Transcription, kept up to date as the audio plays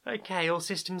Okay, all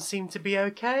systems seem to be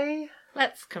okay.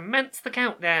 Let's commence the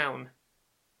countdown.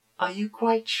 Are you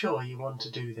quite sure you want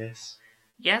to do this?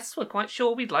 Yes, we're quite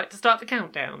sure we'd like to start the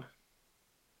countdown.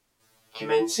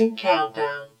 Commencing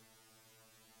countdown.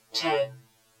 10,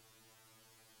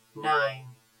 9,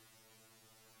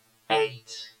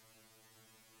 8,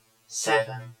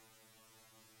 7.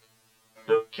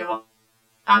 Look, you're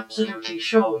absolutely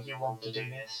sure you want to do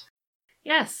this?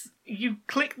 Yes, I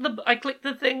clicked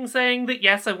the thing saying that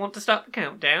yes, I want to start the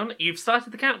countdown. You've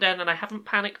started the countdown and I haven't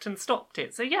panicked and stopped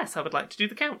it. So yes, I would like to do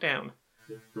the countdown.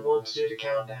 You want to do the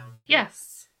countdown?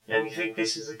 Yes. And you think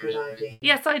this is a good idea?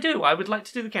 Yes, I do. I would like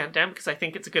to do the countdown because I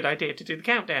think it's a good idea to do the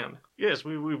countdown. Yes,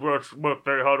 we've worked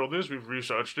very hard on this. We've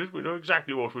researched it. We know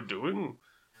exactly what we're doing.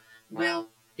 Well,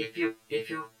 if you're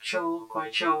sure,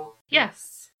 quite sure.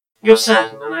 Yes. You're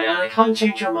certain, and I can't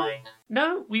change your mind.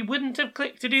 No, we wouldn't have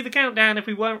clicked to do the countdown if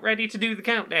we weren't ready to do the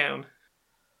countdown.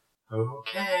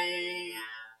 Okay.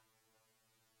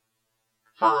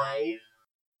 5,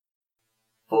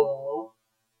 4,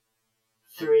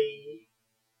 3,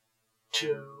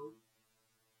 2,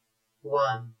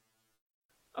 1.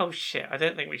 Oh shit, I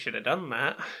don't think we should have done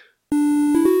that.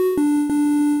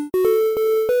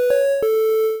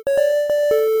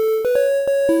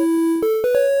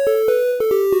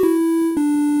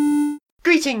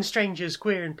 Greetings, strangers,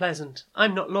 queer and pleasant.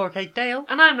 I'm not Laura Kate Dale.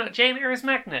 And I'm not Jamie Iris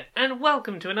Magnet, and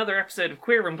welcome to another episode of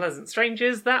Queer and Pleasant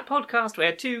Strangers, that podcast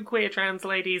where two queer trans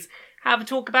ladies have a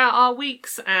talk about our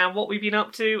weeks and what we've been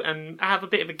up to, and have a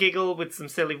bit of a giggle with some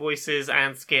silly voices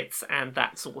and skits and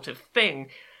that sort of thing.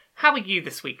 How are you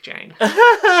this week, Jane? I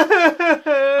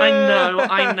know.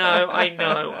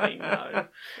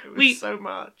 It was so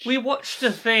much. We watched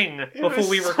a thing before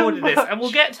we recorded this, and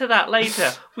we'll get to that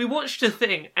later. We watched a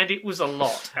thing, and it was a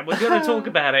lot, and we're going to talk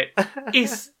about it.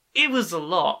 It was a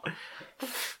lot.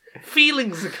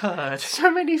 Feelings occurred. So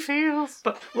many feels.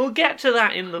 But we'll get to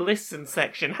that in the listen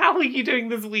section. How are you doing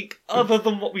this week, other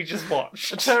than what we just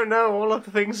watched? I don't know. All of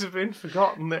the things have been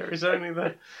forgotten. There is only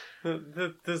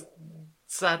the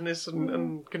sadness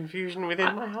and confusion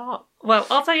within my heart. Well,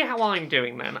 I'll tell you how I'm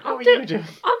doing then. How are you doing?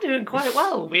 I'm doing quite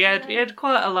well. We had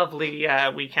quite a lovely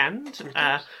weekend.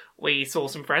 We saw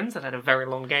some friends and had a very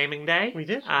long gaming day. We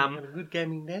did. We had a good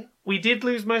gaming day. We did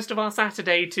lose most of our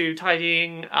Saturday to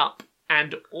tidying up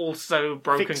and also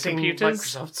broken Fixing computers.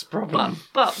 Microsoft's problem.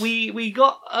 But we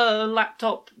got a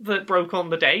laptop that broke on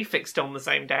the day, fixed on the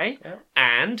same day,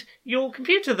 and your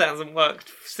computer that hasn't worked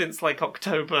since like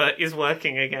October is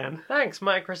working again. Thanks,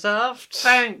 Microsoft.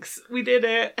 Thanks, we did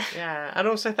it. Yeah, and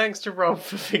also thanks to Rob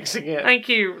for fixing it. Thank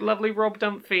you, lovely Rob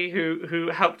Dunphy, who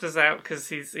helped us out because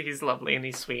he's lovely and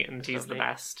he's sweet and he's the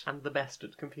best. And the best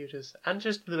at computers, and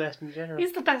just the best in general.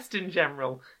 He's the best in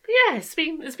general. But yeah,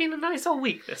 it's been a nice old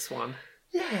week, this one.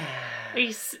 Yeah.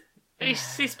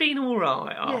 It's been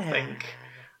alright, I think.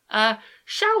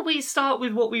 Shall we start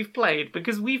with what we've played?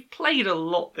 Because we've played a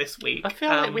lot this week. I feel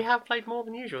like we have played more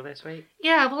than usual this week.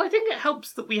 Yeah, well, I think it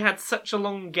helps that we had such a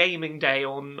long gaming day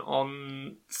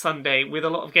on Sunday with a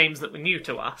lot of games that were new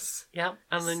to us. Yeah,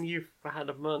 and then you've had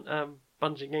a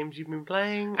bunch of games you've been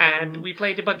playing. And we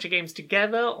played a bunch of games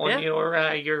together on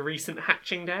your recent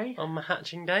hatching day. On my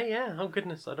hatching day, yeah. Oh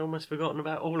goodness, I'd almost forgotten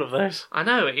about all of those. I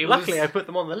know. Luckily, I put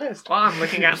them on the list. Well, I'm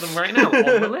looking at them right now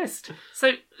on the list.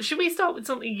 So, should we start with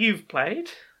something you've played?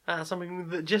 Something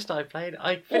that just I played.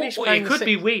 I finished playing. It could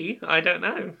be Wii. I don't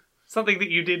know. Something that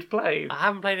you did play. I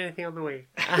haven't played anything on the Wii.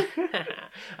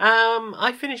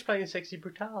 I finished playing Sexy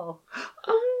Brutale.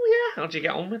 Oh yeah. How'd you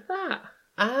get on with that?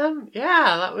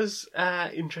 Yeah, that was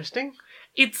interesting.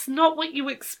 It's not what you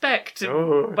expect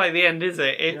by the end, is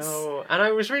it? No, and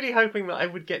I was really hoping that I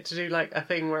would get to do like a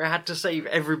thing where I had to save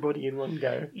everybody in one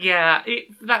go. Yeah,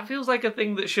 that feels like a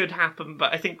thing that should happen,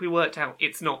 but I think we worked out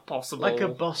it's not possible. Like a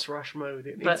boss rush mode,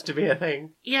 it needs to be a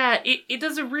thing. Yeah, it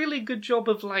does a really good job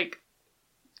of like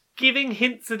giving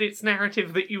hints at its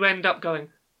narrative that you end up going,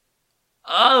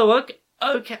 oh,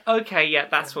 okay, yeah,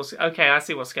 that's what's... Okay, I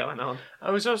see what's going on.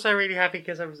 I was also really happy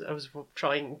because I was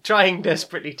trying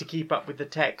desperately to keep up with the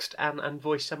text and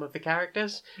voice some of the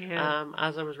characters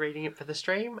as I was reading it for the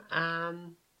stream.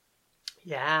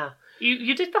 Yeah.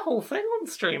 You did the whole thing on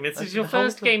stream. This is your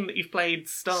first game that you've played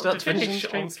start to finish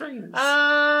on streams.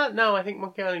 No, I think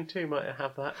Monkey Island 2 might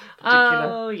have that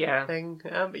particular thing.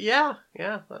 But yeah,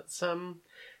 that's... It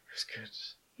was good.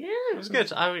 Yeah, it was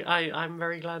good. I'm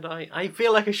very glad. I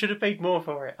feel like I should have paid more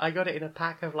for it. I got it in a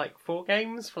pack of like 4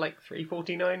 games for like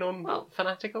 $3.49 on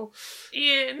Fanatical.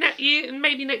 Yeah,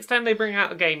 maybe next time they bring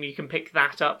out a game, you can pick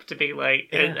that up to be like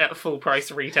at full price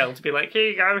retail to be like,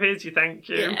 here you go, here's your thank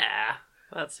you. Yeah.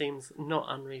 That seems not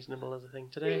unreasonable as a thing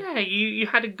to do. Yeah, you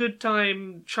had a good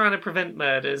time trying to prevent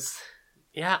murders.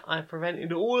 Yeah, I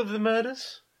prevented all of the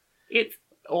murders. It's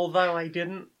Although I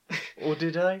didn't. Or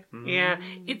did I? Yeah,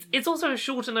 it's also a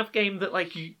short enough game that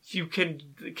like you can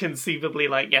conceivably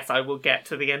like, yes, I will get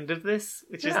to the end of this,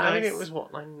 which is nice. I think it was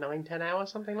what, like 9-10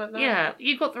 hours, something like that. Yeah,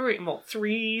 you got through it in what,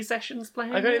 3 sessions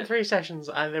playing? I got it in 3 sessions,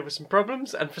 and there were some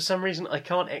problems, and for some reason I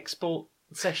can't export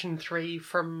session 3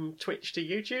 from Twitch to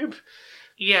YouTube.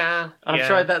 Yeah, I've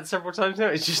tried that several times now.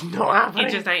 It's just not happening.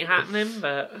 It just ain't happening,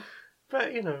 but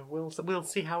you know, we'll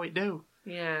see how it do.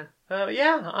 Yeah.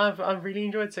 I've really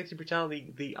enjoyed Sexy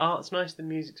Brutality. The art's nice, the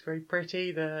music's very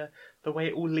pretty, the way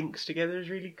it all links together is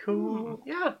really cool.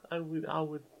 Yeah, I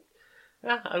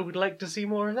would like to see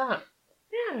more of that.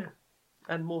 Yeah.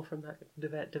 And more from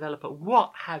that developer.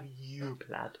 What have you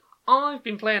played? I've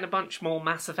been playing a bunch more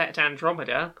Mass Effect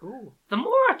Andromeda. Cool. The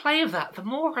more I play of that, the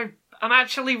more I'm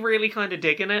actually really kind of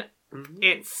digging it. Mm-hmm.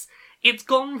 It's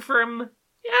gone from,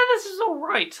 this is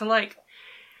alright, to like,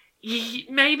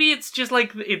 maybe it's just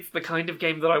like, it's the kind of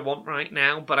game that I want right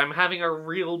now, but I'm having a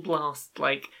real blast,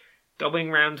 like, going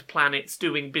around planets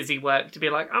doing busy work to be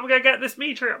like, I'm gonna get this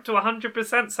meter up to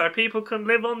 100% so people can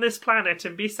live on this planet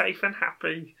and be safe and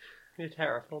happy. You're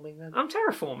terraforming then? I'm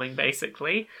terraforming,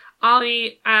 basically.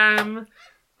 I'm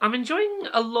enjoying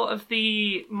a lot of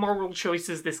the moral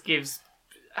choices this gives.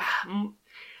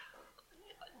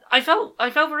 I felt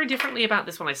very differently about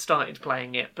this when I started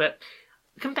playing it, but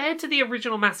compared to the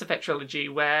original Mass Effect trilogy,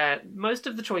 where most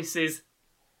of the choices,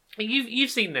 you've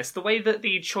seen this, the way that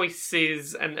the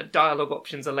choices and dialogue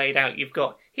options are laid out. You've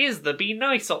got, here's the be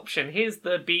nice option, here's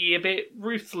the be a bit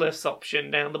ruthless option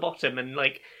down the bottom, and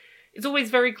like, it's always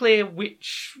very clear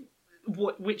which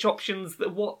options,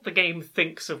 what the game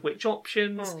thinks of which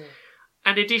options.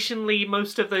 And additionally,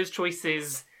 most of those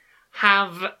choices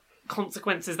have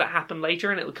consequences that happen later,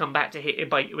 and it'll come back to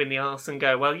bite you in the arse and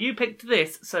go, well, you picked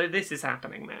this, so this is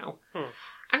happening now.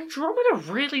 Andromeda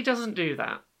really doesn't do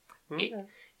that.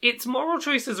 Its moral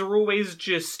choices are always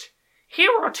just,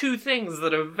 here are 2 things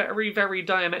that are very, very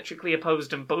diametrically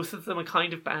opposed, and both of them are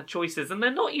kind of bad choices, and they're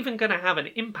not even going to have an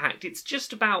impact. It's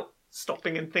just about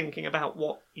stopping and thinking about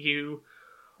who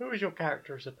is your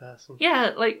character as a person?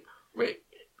 Yeah, like,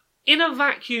 in a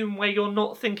vacuum where you're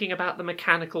not thinking about the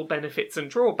mechanical benefits and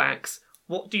drawbacks,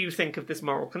 what do you think of this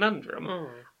moral conundrum?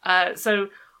 So,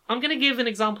 I'm going to give an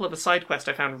example of a side quest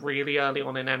I found really early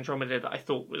on in Andromeda that I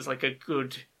thought was like a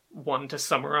good one to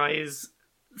summarise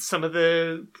some of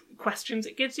the questions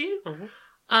it gives you.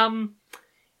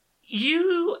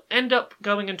 You end up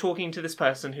going and talking to this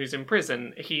person who's in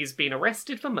prison. He's been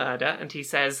arrested for murder, and he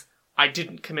says, I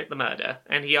didn't commit the murder.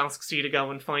 And he asks you to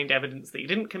go and find evidence that he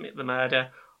didn't commit the murder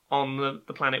on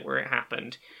the planet where it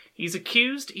happened. He's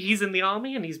in the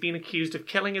army, and he's been accused of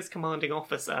killing his commanding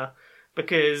officer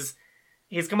because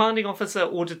his commanding officer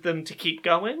ordered them to keep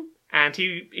going, and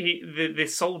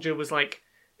this soldier was like,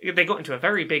 they got into a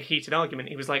very big heated argument.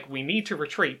 He was like, we need to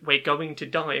retreat. We're going to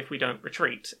die if we don't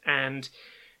retreat. And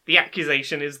the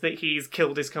accusation is that he's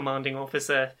killed his commanding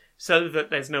officer so that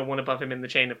there's no one above him in the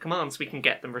chain of command so we can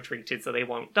get them retreated so they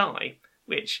won't die.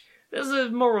 Which, there's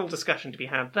a moral discussion to be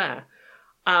had there.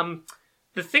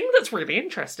 The thing that's really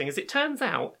interesting is it turns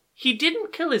out he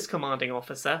didn't kill his commanding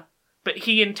officer, but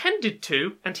he intended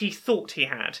to, and he thought he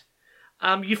had.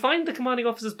 You find the commanding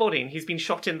officer's body, and he's been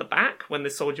shot in the back when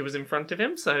this soldier was in front of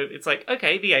him, so it's like,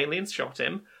 okay, the aliens shot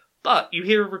him, but you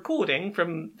hear a recording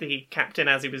from the captain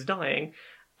as he was dying,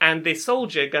 and this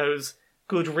soldier goes,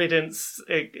 good riddance,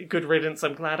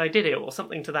 I'm glad I did it, or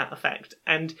something to that effect.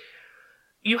 And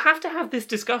you have to have this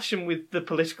discussion with the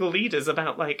political leaders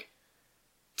about, like,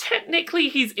 technically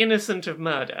he's innocent of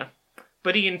murder,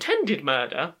 but he intended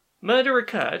murder, murder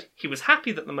occurred, he was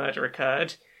happy that the murder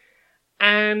occurred,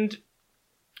 and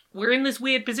we're in this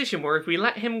weird position where if we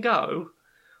let him go,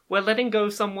 we're letting go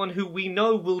someone who we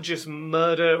know will just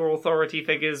murder authority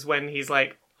figures when he's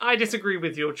like, I disagree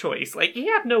with your choice. Like, he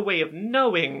had no way of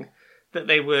knowing that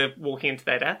they were walking into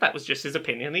their death. That was just his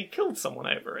opinion. He killed someone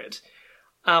over it.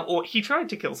 Or he tried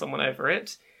to kill someone over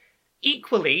it.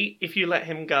 Equally, if you let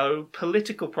him go,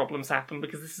 political problems happen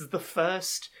because this is the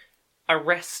first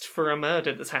arrest for a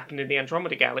murder that's happened in the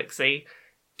Andromeda Galaxy.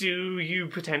 Do you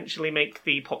potentially make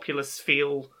the populace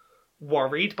feel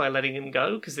worried by letting him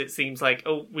go? Because it seems like,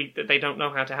 they don't know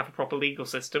how to have a proper legal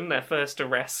system. Their first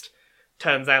arrest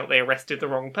turns out they arrested the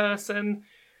wrong person.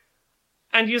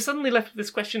 And you're suddenly left with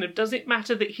this question of, does it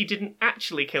matter that he didn't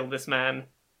actually kill this man?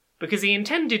 Because he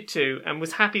intended to, and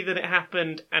was happy that it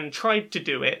happened, and tried to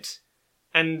do it,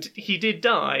 and he did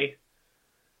die.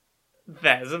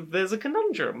 There's a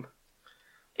conundrum.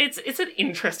 It's an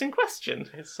interesting question.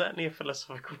 It's certainly a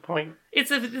philosophical point.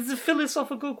 It's a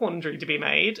philosophical quandary to be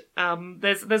made.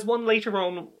 There's one later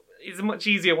on. It's a much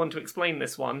easier one to explain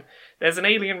this one. There's an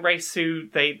alien race who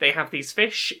they have these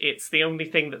fish. It's the only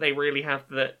thing that they really have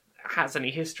that has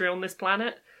any history on this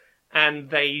planet. And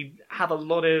they have a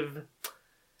lot of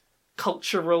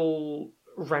cultural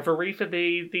reverie for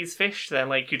these fish. They're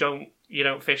like, you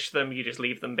don't fish them, you just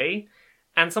leave them be.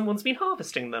 And someone's been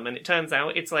harvesting them, and it turns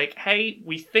out it's like, hey,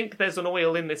 we think there's an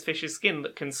oil in this fish's skin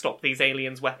that can stop these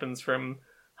aliens' weapons from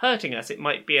hurting us. It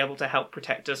might be able to help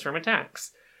protect us from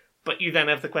attacks. But you then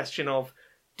have the question of,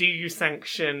 do you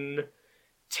sanction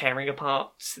tearing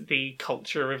apart the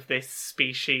culture of this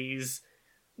species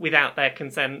without their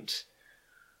consent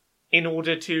in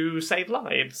order to save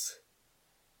lives?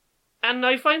 And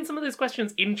I find some of those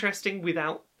questions interesting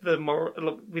without the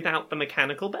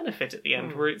mechanical benefit at the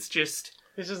end, where it's just...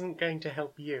 This isn't going to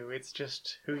help you, it's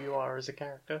just who you are as a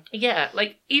character. Yeah,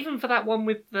 like, even for that one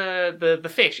with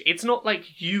the fish, it's not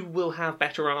like you will have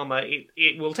better armour.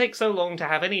 It will take so long to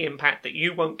have any impact that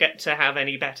you won't get to have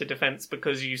any better defence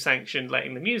because you sanctioned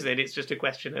letting them use it. It's just a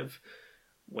question of,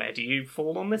 where do you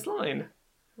fall on this line?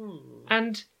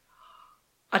 And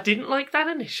I didn't like that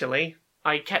initially.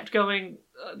 I kept going,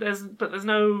 there's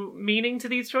no meaning to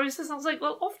these choices. I was like,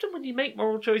 well, often when you make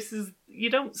moral choices, you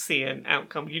don't see an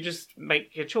outcome. You just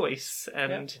make your choice.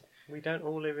 And we don't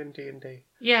all live in D&D.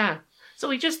 Yeah. So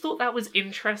I just thought that was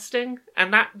interesting.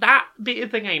 And that bit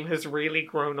of the game has really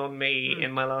grown on me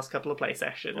in my last couple of play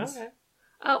sessions. Okay.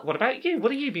 What about you?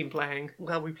 What have you been playing?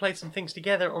 Well, we played some things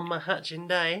together on my Hatching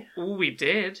Day. Oh, we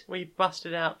did. We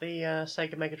busted out the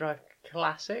Sega Mega Drive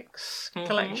Classics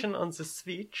collection on the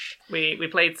Switch. We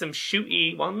played some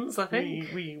shooty ones, I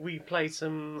think. We played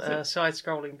some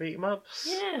side-scrolling beat-em-ups.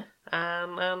 Yeah.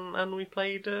 And we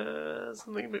played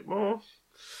something a bit more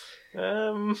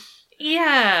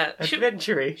yeah.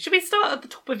 adventure-y. Should we start at the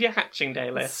top of your Hatching Day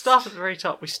list? Start at the very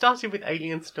top. We started with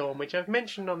Alien Storm, which I've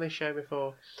mentioned on this show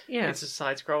before. Yeah. It's a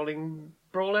side-scrolling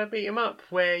brawler beat-em-up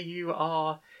where you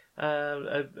are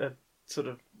a sort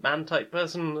of man-type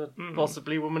person,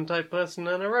 possibly woman-type person,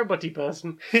 and a robot-y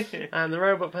person. And the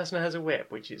robot person has a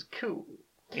whip, which is cool.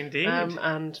 Indeed.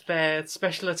 And their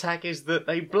special attack is that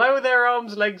they blow their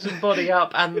arms, legs and body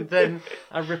up, and then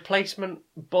a replacement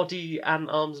body and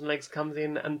arms and legs comes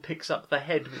in and picks up the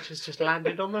head, which has just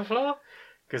landed on the floor.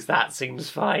 Because that seems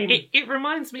fine. It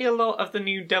reminds me a lot of the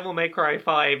new Devil May Cry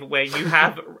 5, where you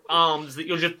have arms that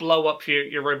you'll just blow up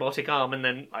your robotic arm and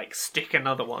then like stick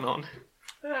another one on.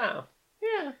 Oh.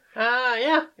 Yeah.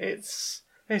 Yeah, it's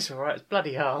alright, it's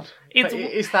bloody hard.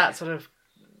 It's that sort of,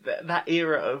 that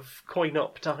era of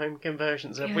coin-op to home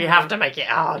conversions of, we have to make it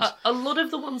hard. A lot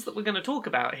of the ones that we're going to talk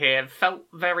about here felt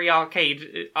very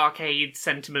arcade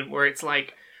sentiment, where it's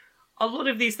like, a lot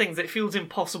of these things, it feels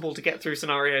impossible to get through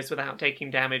scenarios without taking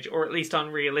damage, or at least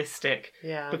unrealistic,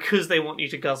 because they want you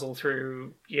to guzzle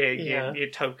through your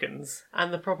tokens.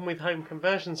 And the problem with home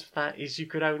conversions for that is you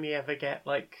could only ever get,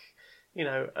 like,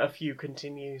 a few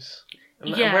continues.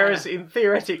 Whereas,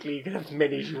 theoretically, you can have as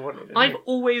many as you wanted. I've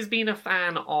always been a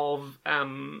fan of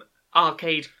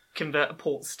arcade converter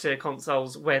ports to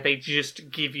consoles where they just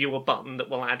give you a button that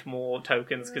will add more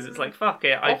tokens, because it's like, fuck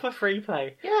it. Offer free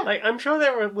play. Yeah. Like, I'm sure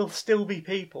there will still be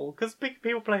people, because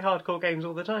people play hardcore games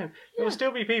all the time. There will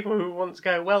still be people who want to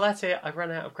go, well, that's it, I've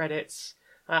run out of credits.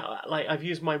 I've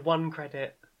used my one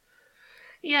credit.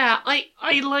 Yeah,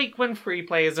 I like when free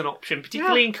play is an option,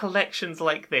 particularly in collections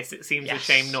like this. It seems a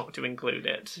shame not to include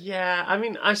it. Yeah, I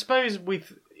mean, I suppose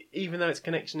even though it's a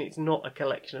collection, it's not a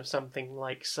collection of something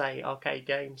like, say, arcade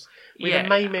games. With a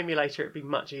MAME emulator, it'd be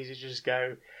much easier to just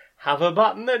go, have a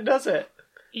button that does it.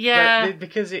 Yeah. But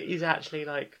because it is actually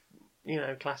like,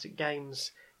 classic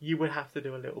games, you would have to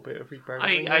do a little bit of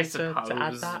reprogramming I suppose, to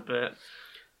add that.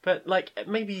 But, like,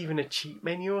 maybe even a cheat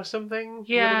menu or something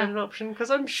would have been an option. Because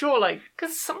I'm sure, like...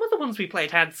 Because some of the ones we played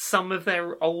had some of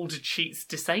their old cheats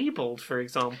disabled, for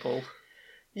example.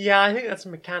 Yeah, I think that's a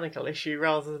mechanical issue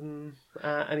rather than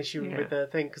an issue with the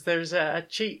thing. Because there's a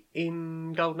cheat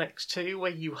in Golden Axe 2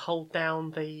 where you hold down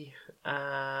the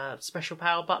special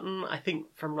power button, I think,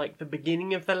 from, like, the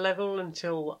beginning of the level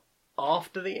until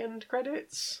after the end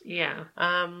credits. Yeah.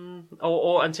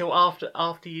 Or until after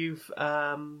you've...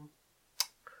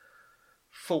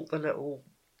 fought the little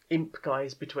imp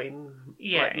guys between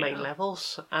main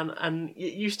levels, and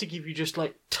it used to give you just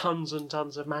like tons and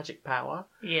tons of magic power.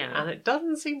 Yeah, and it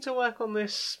doesn't seem to work on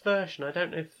this version. I don't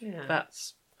know if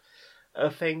that's a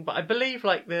thing, but I believe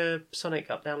like the Sonic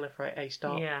Up Down Left Right A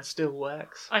Start Yeah. still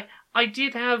works. I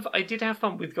did have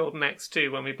fun with Golden Axe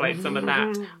too when we played some of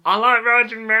that. I like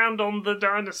riding around on the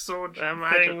dinosaur things,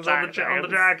 on the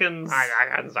dragons. Dragon.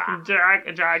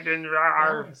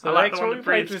 So I like the one that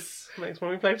breathes. next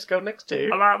one we played was Golden Axe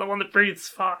 2. I like the one that breathes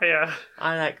fire.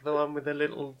 I like the one with the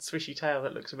little swishy tail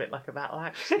that looks a bit like a battle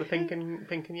axe, the pink and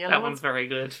yellow That one. one's very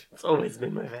good. It's always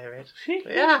been my favourite.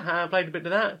 But yeah, I played a bit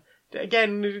of that.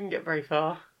 Again, we didn't get very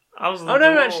far. I was Oh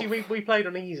no, actually, we played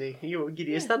on easy. You were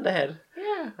Gideon's Thunderhead.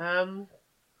 Yeah.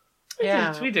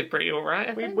 We did pretty alright,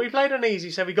 I think. We played on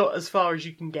easy, so we got as far as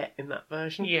you can get in that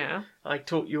version. Yeah. I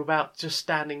taught you about just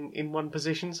standing in one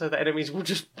position so that enemies will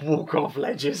just walk off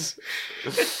ledges.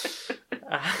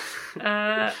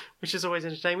 Which is always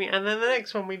entertaining. And then the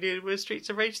next one we did was Streets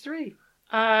of Rage 3.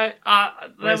 Where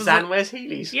Zan wears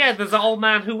Heelys. Yeah, there's an old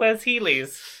man who wears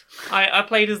Heelys. I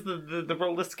played as the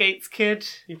roller skates kid.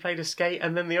 You played a skate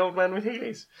and then the old man with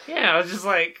Heelys. Yeah, I was just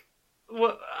like,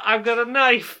 "What? I've got a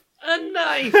knife! A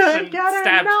knife!" And got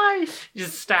a knife!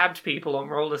 Just stabbed people on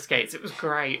roller skates. It was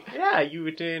great. Yeah, you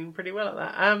were doing pretty well at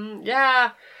that.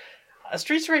 Yeah.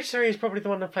 Streets of Rage 3 is probably the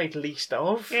one I played least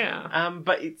of. Yeah.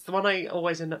 But it's the one I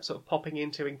always end up sort of popping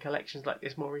into in collections like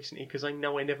this more recently because I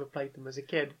know I never played them as a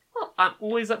kid. Well, I'm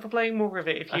always up for playing more of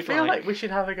it if I you'd feel like we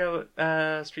should have a go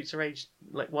at Streets of Rage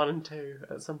like 1 and 2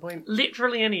 at some point.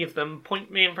 Literally any of them. Point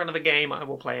me in front of a game, I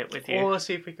will play it with you. Or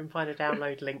see if we can find a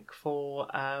download link for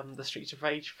the Streets of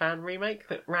Rage fan remake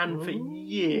that ran for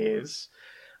years.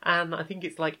 And I think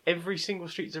it's like every single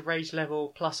Streets of Rage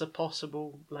level plus a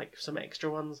possible, like some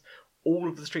extra ones. All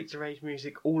of the Streets of Rage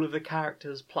music, all of the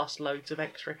characters, plus loads of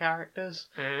extra characters.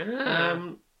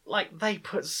 Like, they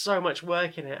put so much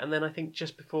work in it. And then I think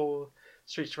just before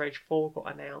Streets of Rage 4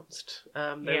 got announced,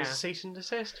 there was a cease and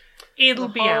desist. It'll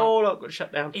be out. The whole lot got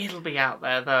shut down. It'll be out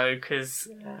there, though, because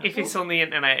if it's on the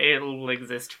internet, it'll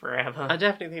exist forever. I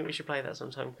definitely think we should play that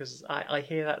sometime, because I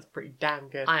hear that's pretty damn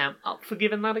good. I am up for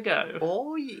giving that a go.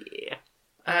 Oh, yeah.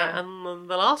 And then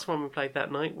the last one we played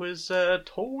that night was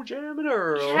Toe Jam and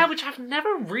Earl. Yeah, which I've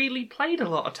never really played a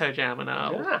lot of Toe Jam and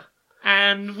Earl. Yeah.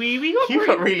 And we got You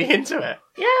got really into it.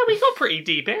 Yeah, we got pretty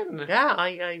deep in. Yeah,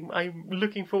 I'm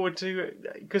looking forward to it,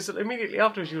 because immediately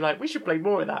afterwards you were like, we should play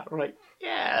more of that. I'm like,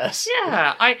 yes.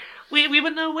 Yeah, we were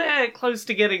nowhere close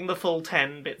to getting the full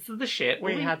 10 bits of the shit.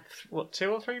 We had, 2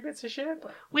 or 3 bits of shit?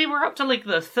 We were up to like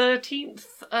the 13th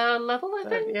level, I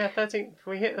think. Yeah, 13th.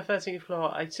 We hit the 13th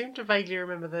floor. I seem to vaguely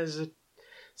remember there's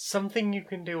something you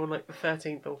can do on like the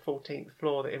 13th or 14th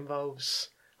floor that involves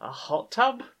a hot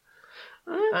tub.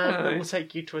 And it will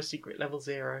take you to a secret level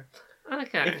 0.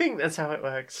 Okay. I think that's how it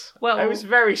works. Well, I was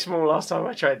very small last time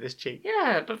I tried this cheat.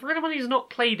 Yeah, but for anyone who's not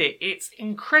played it, it's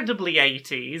incredibly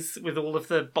 80s with all of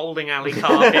the bowling alley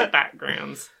carpet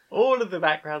backgrounds. All of the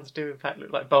backgrounds do, in fact,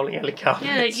 look like bowling alley carpets.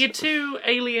 Yeah, you're 2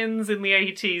 aliens in the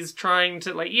 80s trying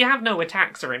to, like, you have no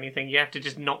attacks or anything. You have to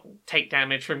just not take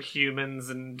damage from humans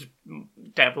and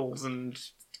devils and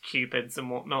cupids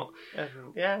and whatnot.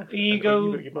 Yeah. You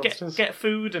go get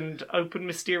food and open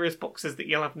mysterious boxes that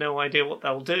you'll have no idea what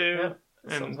they'll do. Yeah.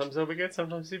 And sometimes they'll be good,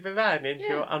 sometimes they'll be bad. And if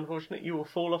you're unfortunate, you will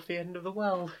fall off the end of the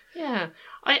world. Yeah.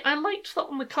 I liked that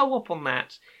on the co-op on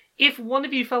that. If one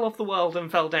of you fell off the world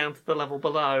and fell down to the level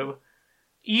below,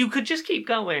 you could just keep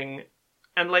going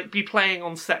and like be playing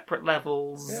on separate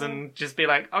levels and just be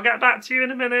like, I'll get back to you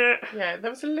in a minute. Yeah, there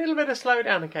was a little bit of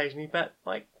slowdown occasionally, but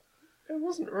like it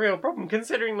wasn't a real problem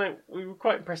considering like we were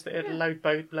quite impressed that it had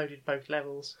loaded both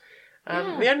levels.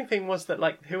 The only thing was that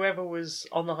like whoever was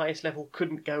on the highest level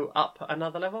couldn't go up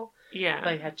another level. Yeah.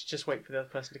 They had to just wait for the other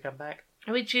person to come back.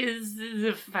 Which is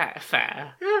fair.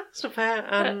 Yeah, it's not fair.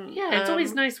 It's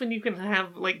always nice when you can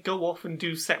have like go off and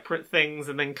do separate things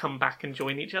and then come back and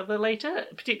join each other later,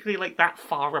 particularly like that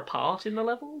far apart in the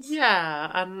levels. Yeah,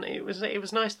 and it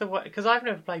was nice to work because I've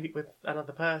never played it with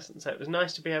another person, so it was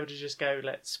nice to be able to just go,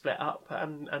 let's split up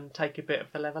and take a bit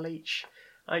of the level each.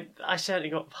 I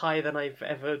certainly got higher than I've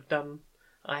ever done.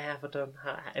 I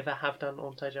ever have done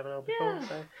on Toe Jam and Earl before,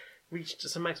 so reached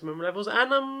some maximum levels,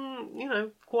 and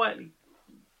I'm quietly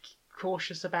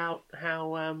cautious about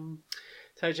how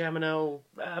Toe Jam and Earl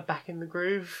Back in the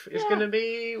Groove is going to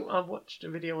be. I've watched a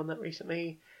video on that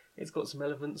recently. It's got some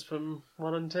elements from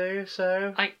 1 and 2,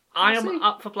 so I am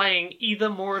up for playing either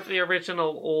more of the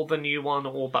original or the new one,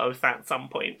 or both at some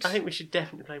point. I think we should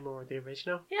definitely play more of the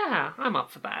original. Yeah, I'm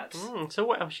up for that. So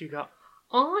what else you got?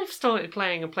 I've started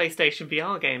playing a PlayStation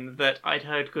VR game that I'd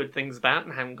heard good things about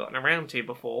and hadn't gotten around to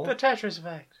before. The Tetris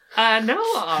Effect.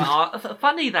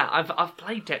 Funny that I've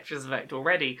played Tetris Effect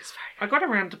already. I got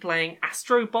around to playing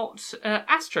Astrobot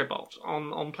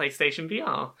on PlayStation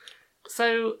VR.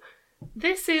 So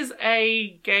This is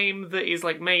a game that is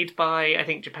like made by, I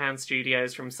think, Japan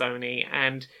Studios from Sony,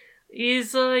 and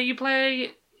is you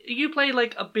play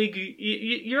like a big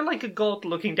you're like a god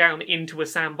looking down into a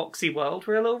sandboxy world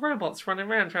where a little robot's running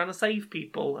around trying to save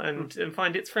people and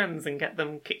find its friends and get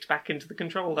them kicked back into the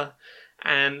controller,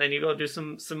 and then you got to do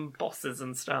some bosses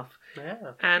and stuff.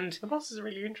 Yeah. And The bosses are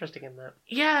really interesting in that.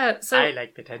 yeah, so I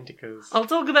like the tentacles. I'll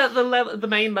talk about the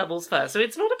main levels first. So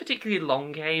it's not a particularly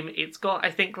long game. It's got,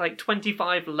 I think, like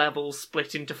 25 levels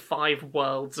split into 5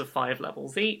 worlds of 5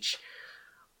 levels each.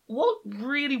 What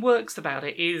really works about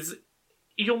it is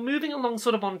you're moving along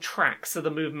sort of on track, so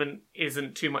the movement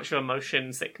isn't too much of a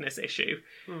motion sickness issue.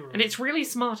 And it's really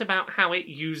smart about how it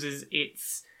uses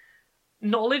its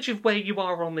knowledge of where you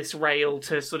are on this rail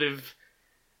to sort of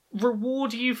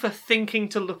reward you for thinking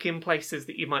to look in places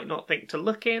that you might not think to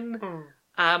look in.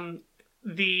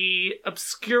 The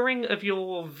obscuring of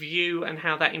your view and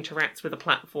how that interacts with a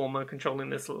platformer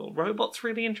controlling this little robot's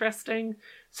really interesting.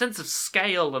 Sense of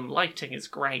scale and lighting is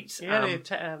great. Yeah,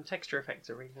 the texture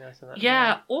effects are really nice in that.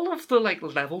 Yeah, all of the like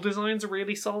level designs are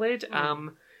really solid.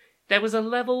 There was a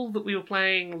level that we were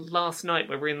playing last night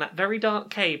where we're in that very dark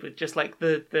cave with just like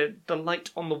the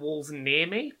light on the walls near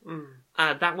me.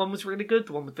 That one was really good.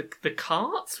 The one with the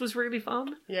carts was really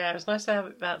fun. Yeah, it was nice to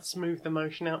have that smooth the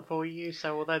motion out for you.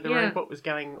 So although the robot was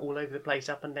going all over the place,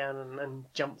 up and down and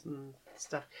jumps and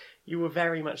stuff, you were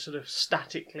very much sort of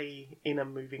statically in a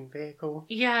moving vehicle.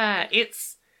 Yeah,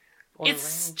 it's around.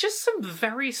 just some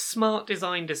very smart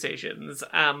design decisions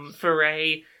for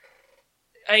a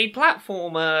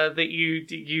platformer that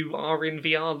you are in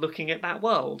VR looking at that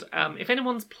world. If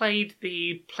anyone's played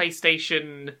the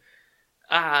PlayStation,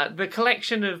 the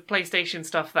collection of PlayStation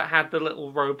stuff that had the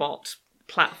little robot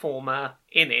platformer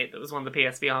in it, that was one of the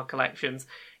PSVR collections,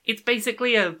 it's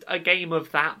basically a game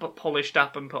of that but polished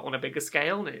up and put on a bigger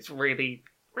scale, and it's really,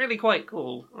 really quite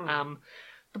cool.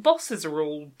 The bosses are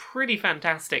all pretty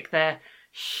fantastic. They're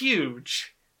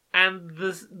huge. And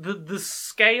the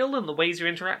scale and the ways you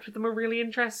interact with them are really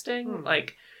interesting.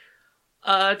 Like,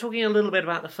 talking a little bit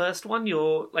about the first one,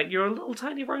 you're a little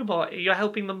tiny robot. You're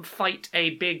helping them fight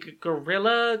a big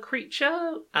gorilla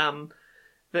creature.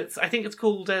 That's, I think it's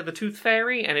called the Tooth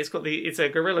Fairy, and it's a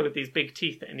gorilla with these big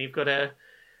teeth, and you've got to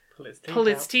pull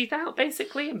its teeth out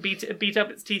basically, and beat up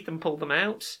its teeth and pull them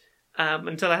out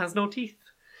until it has no teeth.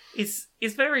 It's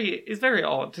very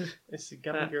odd. It's a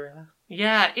gummy gorilla.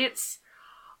 Yeah,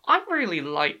 I'm really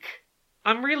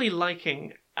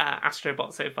liking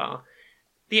Astrobot so far.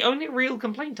 The only real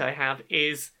complaint I have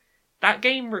is that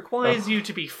game requires you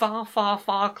to be far, far,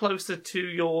 far closer to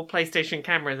your PlayStation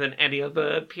camera than any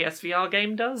other PSVR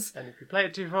game does. And if you play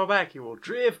it too far back, you will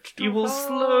drift too You will far.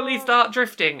 slowly start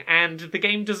drifting, and the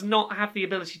game does not have the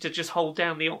ability to just hold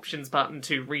down the options button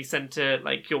to recenter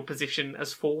like your position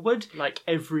as forward. Like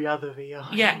every other VR.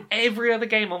 Yeah, every other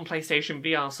game on PlayStation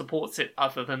VR supports it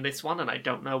other than this one, and I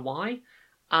don't know why.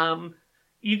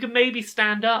 You could maybe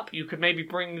stand up, you could maybe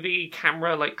bring the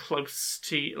camera like close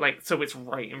to, like, so it's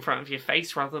right in front of your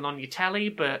face rather than on your telly,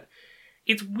 but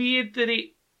it's weird that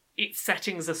its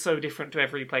settings are so different to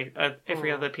every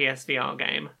other PSVR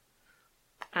game.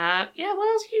 What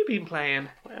else have you been playing?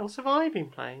 What else have I been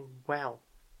playing? Well,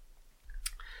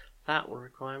 that will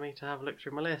require me to have a look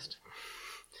through my list.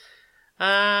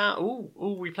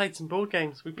 We played some board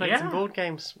games. We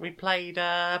played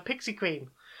Pixie Queen.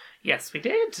 Yes, we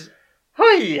did.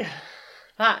 Hoi!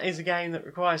 That is a game that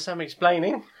requires some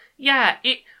explaining. Yeah,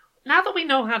 now that we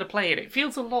know how to play it, it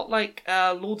feels a lot like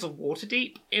Lords of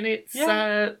Waterdeep in its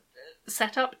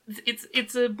setup.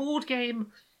 It's a board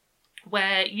game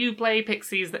where you play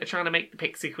pixies that are trying to make the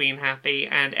Pixie Queen happy,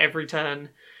 and every turn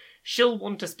she'll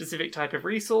want a specific type of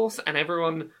resource, and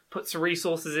everyone puts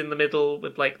resources in the middle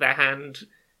with like their hand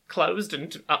closed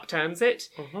and upturns it.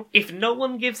 If no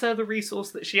one gives her the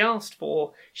resource that she asked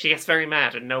for, she gets very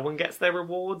mad and no one gets their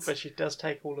rewards. But she does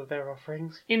take all of their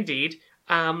offerings. Indeed.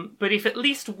 But if at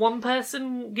least one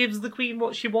person gives the queen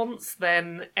what she wants,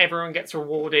 then everyone gets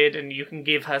rewarded, and you can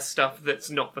give her stuff that's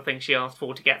not the thing she asked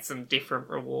for to get some different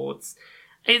rewards.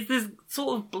 It's this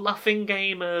sort of bluffing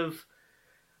game of,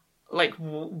 like,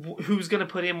 who's going to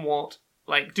put in what?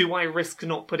 Like, do I risk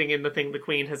not putting in the thing the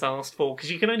queen has asked for?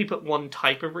 Because you can only put one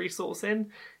type of resource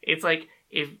in. It's like,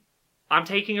 if I'm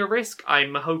taking a risk,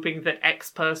 I'm hoping that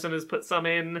X person has put some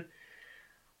in.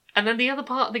 And then the other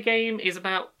part of the game is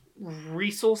about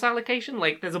resource allocation.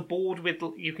 Like, there's a board with,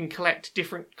 you can collect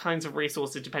different kinds of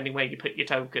resources depending where you put your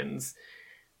tokens.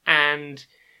 And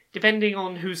depending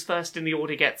on who's first in the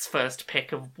order gets first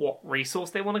pick of what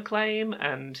resource they want to claim,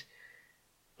 and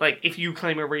like, if you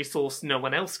claim a resource, no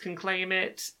one else can claim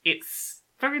it. It's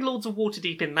very Lords of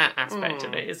Waterdeep in that aspect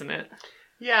of it, isn't it?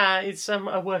 Yeah, it's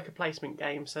a worker placement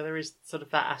game, so there is sort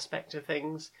of that aspect of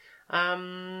things.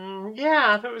 Yeah,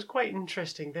 I thought it was quite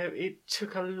interesting. Though it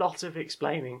took a lot of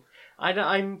explaining.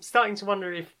 I'm starting to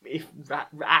wonder if that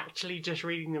actually just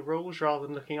reading the rules rather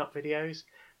than looking up videos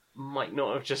might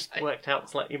not have just worked out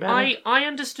slightly better. I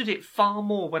understood it far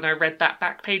more when I read that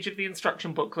back page of the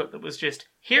instruction booklet that was just,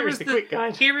 here is the quick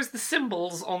guide. Here is the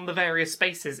symbols on the various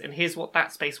spaces, and here's what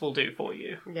that space will do for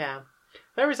you. Yeah.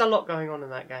 There is a lot going on in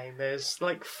that game. There's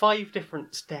like 5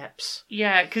 different steps.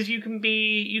 Yeah, because you can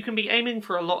be aiming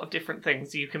for a lot of different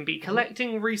things. You can be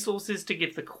collecting resources to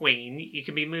give the queen. You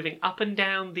can be moving up and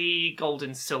down the gold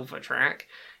and silver track.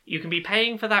 You can be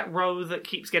paying for that row that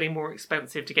keeps getting more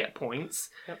expensive to get points.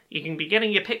 Yep. You can be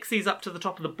getting your pixies up to the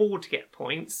top of the board to get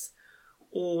points.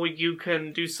 Or you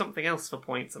can do something else for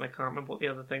points, and I can't remember what the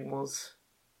other thing was.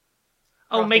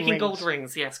 Oh, Crafting making rings. gold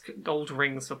rings. Yes, gold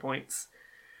rings for points.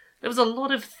 There was a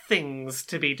lot of things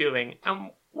to be doing. And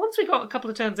once we got a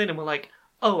couple of turns in and we're like,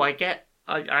 oh, I get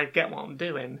what I'm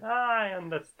doing. I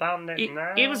understand it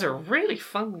now. It was a really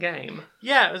fun game.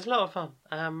 Yeah, it was a lot of fun.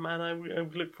 And I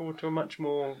would look forward to a much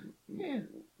more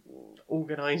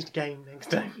organised game next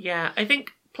time. Yeah, I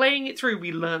think playing it through,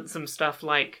 we learnt some stuff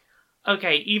like,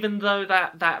 okay, even though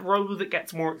that row that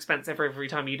gets more expensive every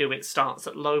time you do it starts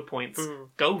at low points,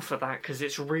 go for that, because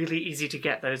it's really easy to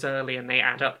get those early and they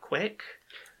add up quick.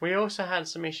 We also had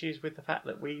some issues with the fact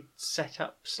that we set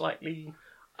up slightly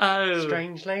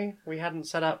strangely. We hadn't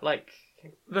set up like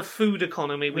the food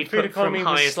economy. We food put from economy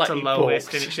was highest to slightly lowest,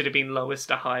 balked. and it should have been lowest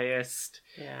to highest.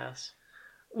 Yes.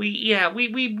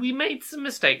 We made some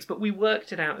mistakes, but we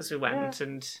worked it out as we went,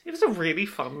 and it was a really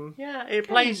fun. Yeah, it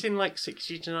plays in like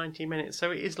 60 to 90 minutes,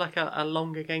 so it is like a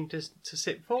longer game to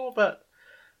sit for. But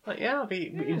yeah, I'll be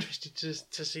interested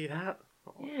to see that.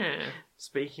 Yeah.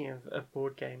 Speaking of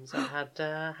board games,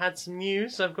 I had some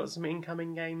news. I've got some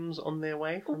incoming games on their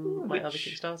way from my other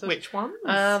Kickstarters. Which ones?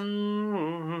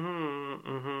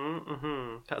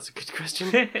 That's a good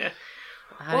question.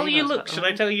 While you look, should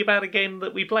I tell you about a game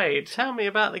that we played? Tell me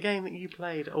about the game that you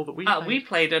played, or that we played. We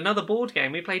played another board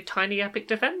game. We played Tiny Epic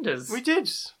Defenders. We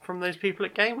did, from those people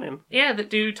at Gamelin. Yeah,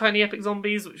 that do Tiny Epic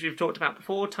Zombies, which we've talked about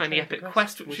before. Tiny Epic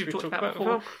Quest, which we've talked about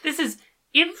before. This is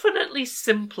infinitely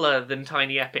simpler than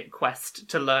Tiny Epic Quest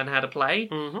to learn how to play.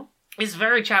 Mm-hmm. It's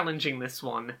very challenging, this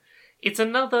one. It's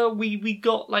another, we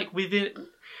got like within...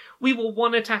 We were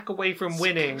one attack away from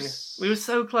winning. We were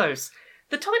so close.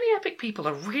 The Tiny Epic people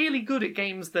are really good at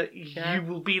games that you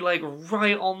will be like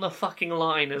right on the fucking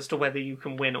line as to whether you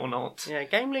can win or not. Yeah,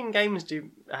 Gamelin games do...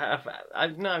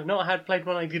 I've not had played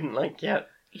one I didn't like yet.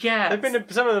 Yeah.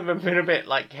 Some of them have been a bit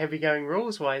like heavy going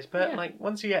rules wise, but like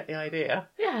once you get the idea.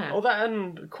 Yeah. All that,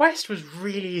 and Quest was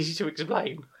really easy to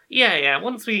explain. Yeah,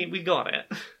 once we got it.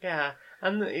 Yeah.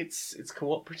 And it's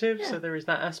cooperative, so there is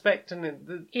that aspect, and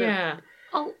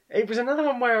it was another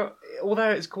one where,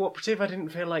 although it's cooperative, I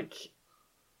didn't feel like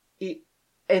it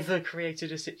ever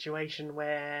created a situation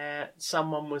where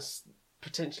someone was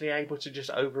potentially able to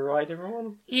just override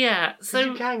everyone. Yeah, so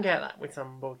you can get that with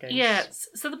some board games. Yeah,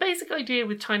 so the basic idea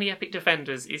with Tiny Epic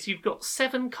Defenders is you've got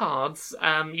 7 cards.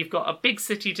 You've got a big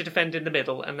city to defend in the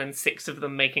middle, and then 6 of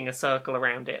them making a circle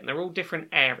around it, and they're all different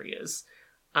areas.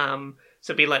 So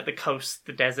it'd be like the coast,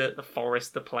 the desert, the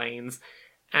forest, the plains.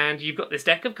 And you've got this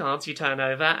deck of cards you turn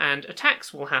over, and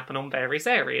attacks will happen on various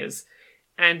areas.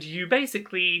 And you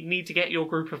basically need to get your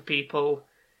group of people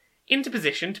into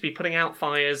position to be putting out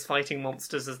fires, fighting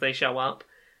monsters as they show up.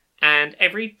 And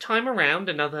every time around,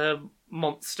 another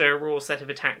monster or set of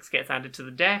attacks gets added to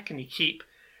the deck, and you keep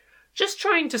just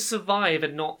trying to survive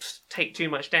and not take too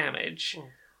much damage.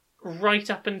 Right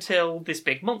up until this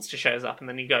big monster shows up, and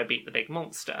then you go beat the big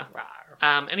monster.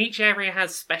 And each area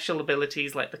has special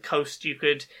abilities, like the coast. You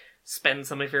could spend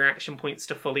some of your action points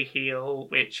to fully heal,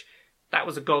 which that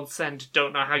was a godsend.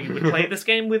 Don't know how you would play this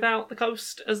game without the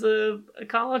coast as a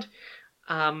card.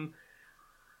 And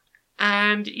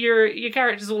your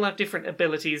characters all have different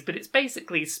abilities, but it's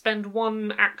basically spend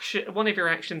one of your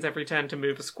actions every turn to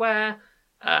move a square,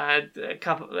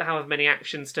 however many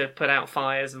actions to put out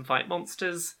fires and fight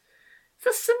monsters.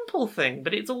 It's a simple thing,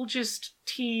 but it's all just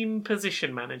team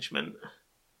position management.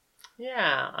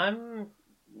 Yeah, I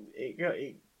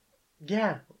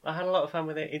had a lot of fun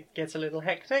with it. It gets a little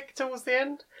hectic towards the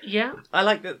end. Yeah. I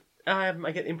like that. I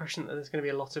get the impression that there's going to be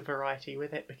a lot of variety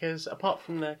with it, because apart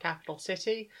from the capital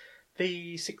city,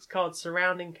 the 6 cards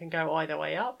surrounding can go either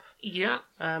way up. Yeah.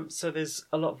 So there's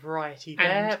a lot of variety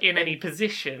there. And in any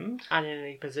position. And in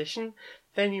any position.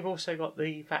 Then you've also got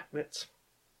the fact that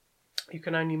you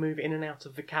can only move in and out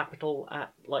of the capital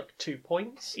at like 2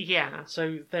 points. Yeah.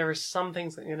 So there are some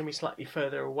things that are going to be slightly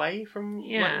further away from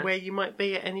Yeah. where you might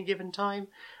be at any given time.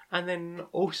 And then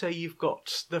also you've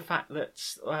got the fact that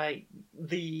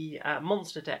the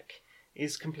monster deck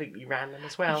is completely random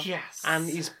as well. Yes. And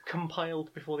is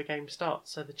compiled before the game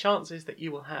starts. So the chances that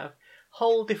you will have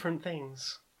whole different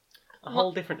things,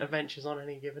 whole different adventures on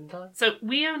any given time. So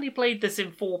we only played this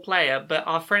in 4-player, but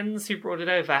our friends who brought it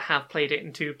over have played it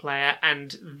in 2-player,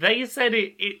 and they said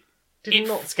it Did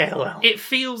not scale well. It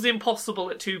feels impossible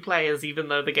at 2 players, even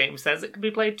though the game says it can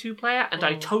be played 2-player, and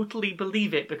I totally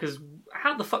believe it, because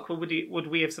how the fuck would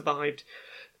we have survived?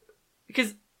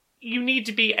 Because you need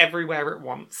to be everywhere at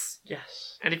once.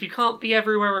 Yes. And if you can't be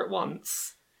everywhere at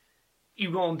once,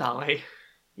 you won't die.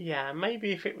 Yeah,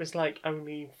 maybe if it was like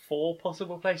only 4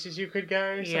 possible places you could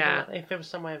go. Yeah. If there was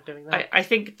some way of doing that. I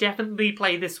think definitely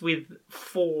play this with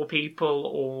 4 people,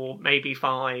 or maybe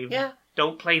 5. Yeah.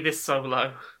 Don't play this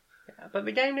solo. But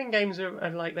the Gamelin games are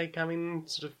like, they come in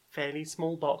sort of fairly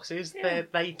small boxes. Yeah.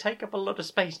 They take up a lot of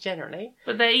space generally.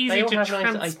 But they're easy They all to have nice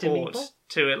transport item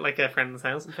to it, like a friend's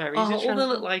house. Very Oh, easy to all the transport.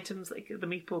 little items that the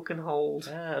meeple can hold.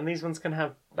 Yeah, and these ones can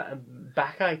have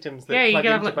back items that Yeah, you plug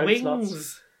can have into like both slots.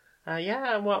 wings.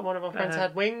 Yeah, one of our friends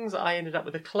had wings. I ended up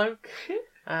with a cloak.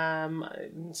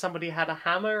 Somebody had a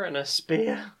hammer and a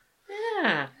spear.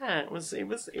 Yeah. Yeah, it was a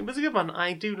good one.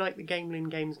 I do like the Gamelin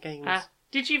games.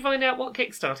 Did you find out what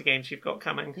Kickstarter games you've got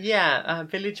coming? Yeah,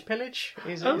 Village Pillage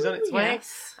is on its way.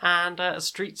 Yes. And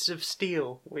Streets of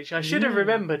Steel, which I should have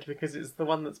remembered because it's the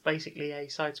one that's basically a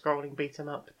side-scrolling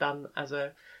beat-em-up done as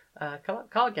a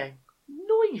card game.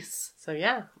 Nice. So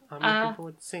yeah, I'm looking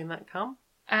forward to seeing that come.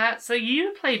 So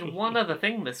you played one other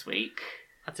thing this week.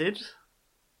 I did.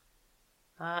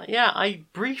 Yeah, I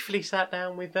briefly sat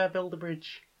down with Build a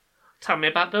Bridge. Tell me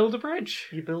about Build a Bridge.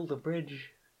 You build a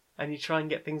bridge and you try and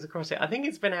get things across it. I think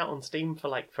it's been out on Steam for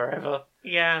like forever.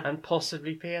 Yeah. And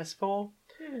possibly PS4.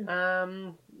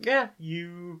 Yeah,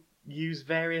 you use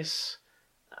various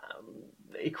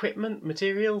equipment,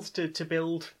 materials to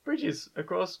build bridges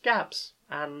across gaps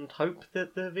and hope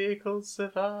that the vehicles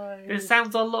survive. It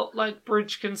sounds a lot like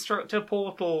Bridge Constructor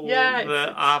Portal Yeah,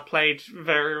 that I played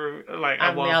very a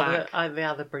and while back. the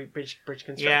other bridge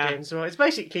construction Yeah. games as well. It's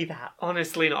basically that.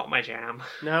 Honestly, not my jam.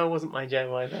 No, it wasn't my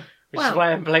jam either. Which Well- is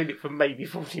why I played it for maybe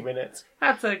 40 minutes.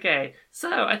 That's okay.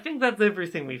 So, I think that's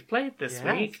everything we've played this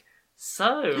Yes. week.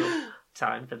 So,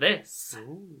 time for this.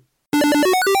 Ooh.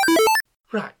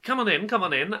 Right, come on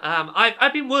in.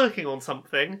 I've been working on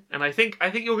something, and I think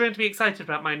you're going to be excited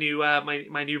about my new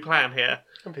my new plan here.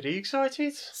 I'm pretty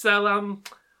excited. So,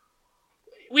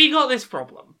 we got this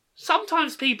problem.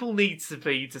 Sometimes people need to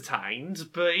be detained,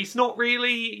 but it's not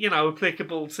really,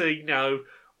 applicable to,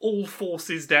 all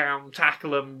forces down,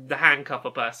 tackle them, the handcuff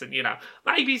a person,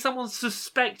 Maybe someone's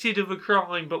suspected of a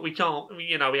crime, but we can't,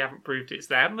 we haven't proved it's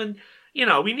them, and,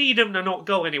 we need them to not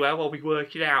go anywhere while we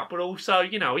work it out, but also,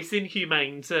 it's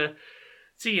inhumane to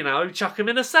chuck them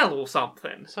in a cell or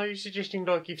something. So you're suggesting,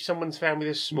 like, if someone's found with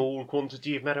a small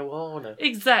quantity of marijuana?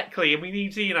 Exactly, and we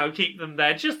need to, keep them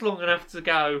there just long enough to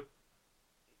go,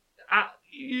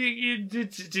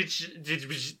 did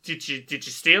you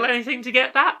steal anything to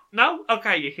get that? No?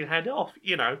 Okay, you can head off.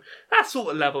 That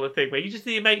sort of level of thing where you just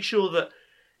need to make sure that,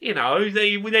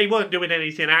 they weren't doing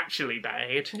anything actually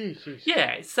bad. Yes.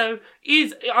 Yeah, so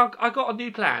I got a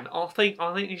new plan. I think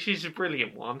this is a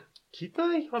brilliant one. Keep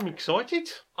they? I'm excited.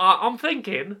 I'm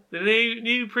thinking the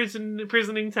new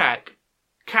prisoning tech,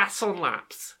 cats on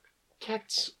laps.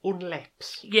 Cats on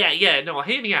laps. Yeah, no,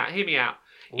 hear me out.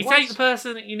 You What? take the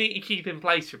person that you need to keep in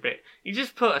place for a bit. You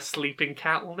just put a sleeping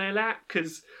cat on their lap,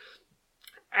 because,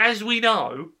 as we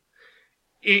know,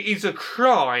 it is a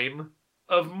crime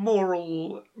of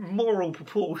moral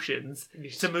proportions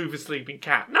to move a sleeping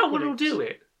cat. No one will do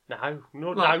it. No,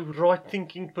 no Like- right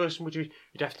thinking person would do it.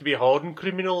 You'd have to be a hardened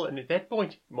criminal, and at that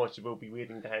point, you might as well be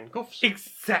wearing the handcuffs.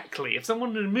 Exactly. If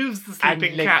someone removes the And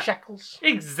sleeping leg cat, shackles.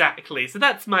 exactly. So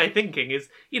that's my thinking. Is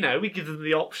we give them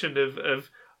the option of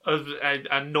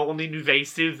a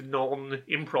non-invasive,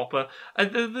 non-improper,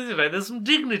 and there's some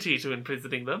dignity to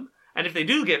imprisoning them. And if they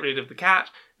do get rid of the cat,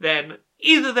 then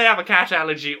either they have a cat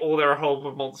allergy or they're a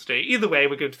horrible monster. Either way,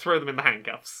 we're going to throw them in the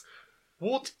handcuffs.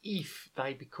 What if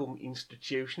they become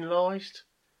institutionalised?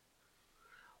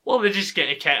 Well, they just get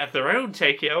a cat of their own,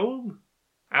 take it home,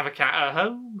 have a cat at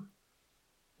home.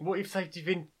 What if they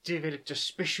developed a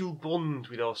special bond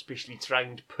with our specially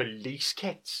trained police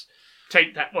cats?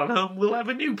 Take that one home, we'll have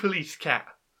a new police cat.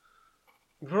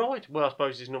 Right, well, I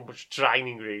suppose there's not much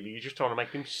training, really. You're just trying to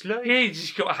make them sleep. Yeah, you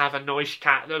just got to have a nice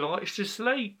cat that likes to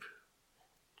sleep.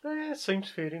 Yeah, seems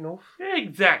fair enough. Yeah,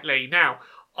 exactly. Now,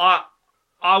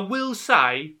 I will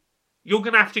say, you're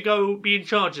going to have to go be in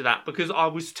charge of that, because I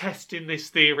was testing this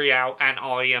theory out and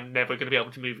I am never going to be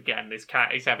able to move again. This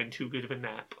cat is having too good of a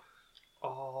nap.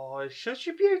 Oh, it's such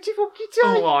a beautiful kitty.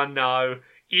 Oh, I know.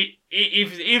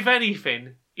 If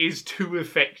anything, is too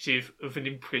effective of an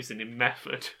imprisoning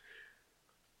method.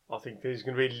 I think there's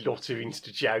going to be a lot of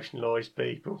institutionalised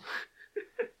people.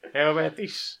 How about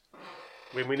this?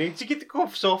 When we need to get the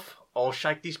cuffs off, I'll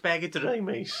shake this bag of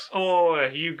dreamies. Oh,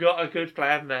 you got a good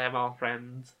plan there, my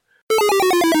friend.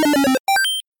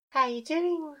 How you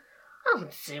doing? I'm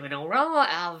doing all right.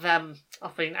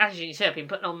 I've been, as you said, I've been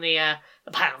putting on the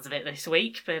pounds a bit this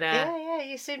week, but Yeah,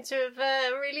 you seem to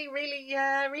have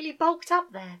really bulked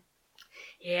up there.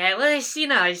 yeah, well,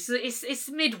 it's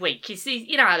midweek.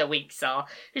 You know how the weeks are.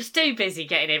 Just too busy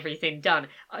getting everything done.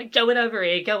 Going over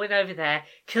here, going over there,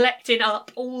 collecting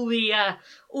up all the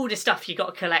stuff you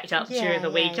got to collect up during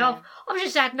the week. Yeah. I've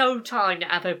just had no time to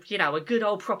have a good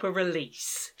old proper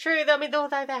release. True, I mean,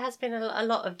 although there has been a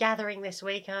lot of gathering this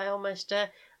week, I almost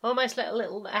let a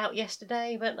little out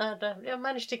yesterday, but I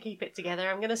managed to keep it together.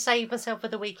 I'm going to save myself for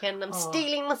the weekend. I'm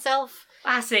stealing myself.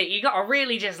 That's it. You got to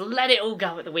really just let it all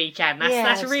go at the weekend. That's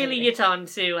Absolutely. really your time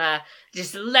to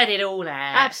just let it all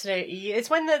out. Absolutely, it's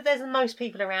when there's the most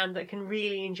people around that can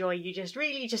really enjoy you. Just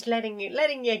really just letting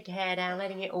your hair down,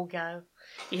 letting it all go.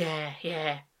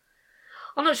 Yeah.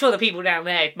 I'm not sure the people down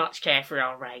there much care for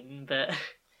our rain, but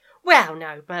Well,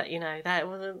 no, but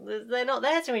they're not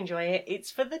there to enjoy it.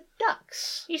 It's for the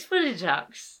ducks. it's for the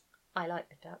ducks. I like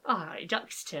the ducks. I like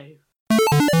ducks too.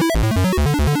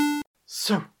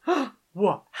 So,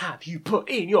 what have you put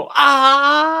in your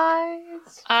eyes?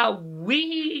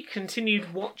 We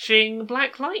continued watching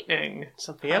Black Lightning.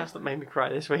 Something else that made me cry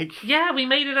this week. Yeah, we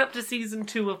made it up to season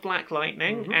 2 of Black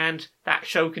Lightning, Mhm. and that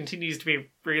show continues to be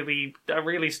a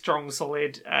really strong,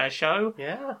 solid show.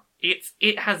 Yeah.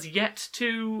 It has yet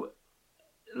to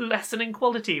lessen in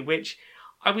quality, which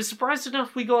I was surprised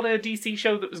enough we got a DC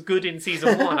show that was good in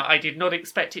season 1. I did not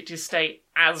expect it to stay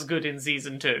as good in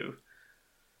season 2.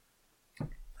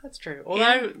 That's true.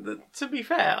 Although, to be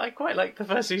fair, I quite liked the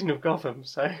first season of Gotham,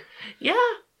 so...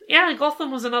 Yeah, Gotham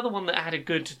was another one that had a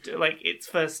good, its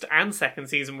first and second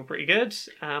season were pretty good.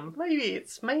 I don't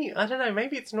know,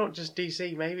 maybe it's not just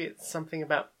DC, maybe it's something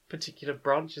about particular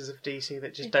branches of DC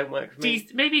that just don't work for me.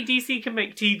 Maybe DC can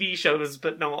make TV shows,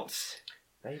 but not...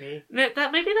 Maybe. Maybe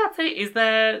that's it,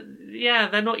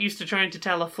 they're not used to trying to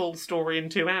tell a full story in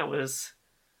 2 hours.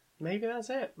 Maybe that's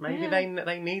it. Maybe Yeah.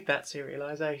 they need that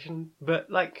serialization. But,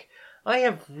 I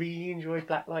have really enjoyed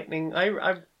Black Lightning.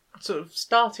 I sort of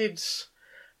started...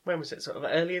 When was it? Sort of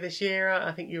earlier this year.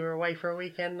 I think you were away for a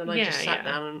weekend, and I just sat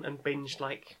down and binged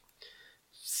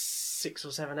 6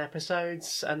 or 7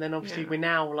 episodes, and then obviously we're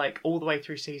now all the way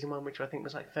through season 1, which I think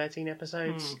was 13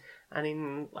 episodes, and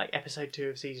in episode 2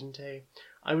 of season 2.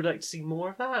 I would like to see more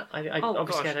of that. I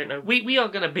don't know. We are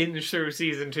going to binge through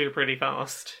season 2 pretty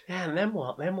fast. Yeah, and then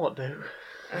what? Then what do?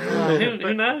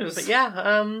 Who knows? But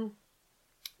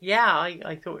yeah,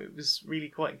 I thought it was really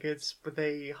quite good with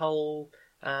the whole.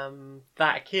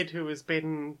 That kid who has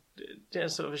been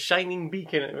sort of a shining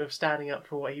beacon of standing up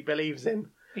for what he believes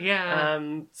in. Yeah.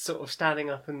 Sort of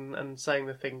standing up and saying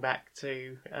the thing back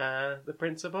to the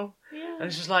principal. Yeah. And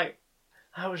it's just that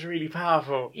was really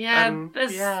powerful. Yeah, And,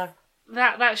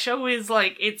 that show is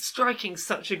it's striking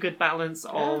such a good balance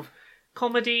of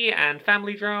comedy and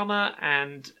family drama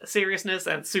and seriousness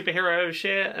and superhero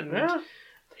shit, and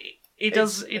it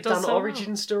does done so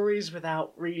origin stories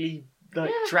without really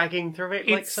dragging through it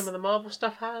like some of the Marvel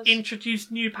stuff has. Introduce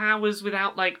new powers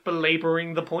without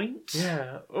belabouring the point.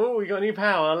 Yeah. Oh, we got a new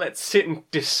power. Let's sit and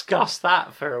discuss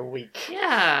that for a week.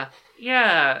 Yeah.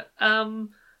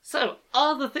 So,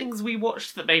 other things we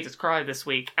watched that made us cry this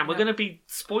week, and we're going to be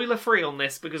spoiler-free on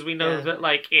this because we know that,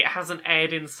 it hasn't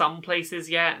aired in some places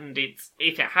yet, and if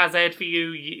it has aired for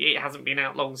you, it hasn't been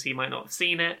out long, so you might not have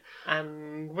seen it.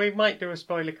 And we might do a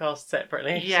spoiler cast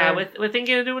separately. Yeah, so... we're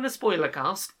thinking of doing a spoiler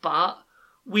cast, but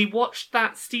we watched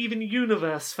that Steven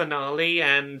Universe finale,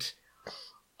 and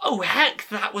oh heck,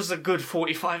 that was a good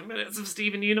 45 minutes of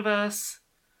Steven Universe.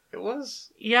 It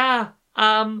was? Yeah,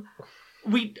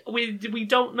 We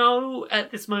don't know at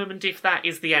this moment if that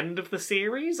is the end of the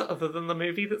series, other than the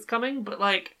movie that's coming. But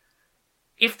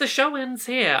if the show ends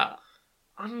here,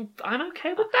 I'm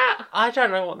okay with that. I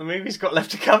don't know what the movie's got left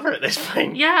to cover at this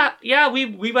point. Yeah.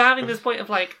 We were having this point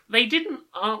of they didn't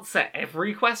answer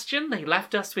every question. They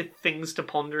left us with things to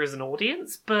ponder as an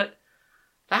audience. But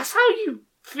that's how you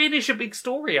finish a big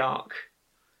story arc.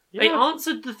 Yeah. They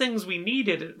answered the things we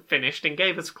needed finished and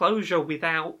gave us closure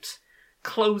without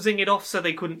closing it off so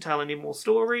they couldn't tell any more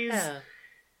stories. Yeah.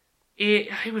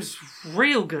 It was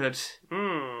real good.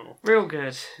 Mm. Real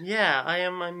good. Yeah,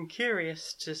 I'm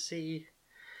curious to see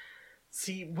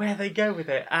where they go with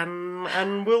it,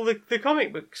 and will the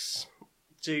comic books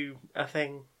do a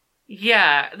thing?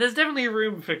 Yeah, there's definitely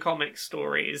room for comic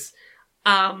stories.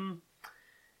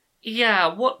 Yeah,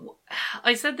 what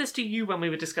I said this to you when we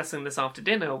were discussing this after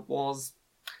dinner was,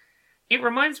 it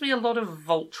reminds me a lot of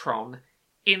Voltron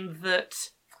in that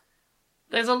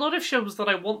there's a lot of shows that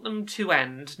I want them to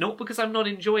end, not because I'm not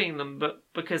enjoying them, but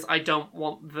because I don't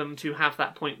want them to have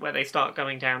that point where they start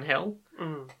going downhill.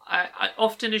 Mm. I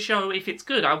often a show, if it's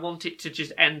good, I want it to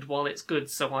just end while it's good,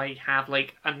 so I have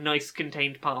like a nice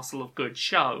contained parcel of good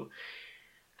show.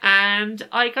 And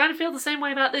I kind of feel the same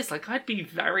way about this. Like, I'd be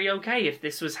very okay if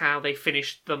this was how they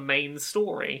finished the main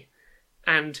story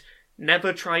and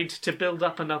never tried to build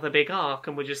up another big arc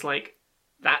and were just like,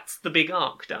 that's the big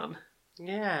arc done.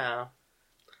 Yeah.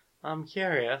 I'm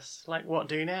curious. Like, what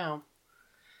do now?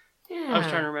 Yeah. I was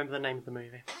trying to remember the name of the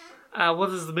movie. What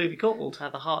is the movie called?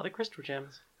 The Heart of the Crystal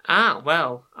Gems. Ah,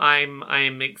 well,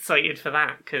 I'm excited for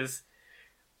that, because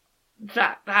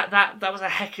that was a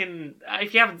heckin'...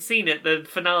 If you haven't seen it, the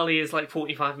finale is like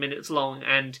 45 minutes long,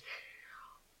 and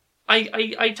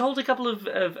I told a couple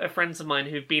of friends of mine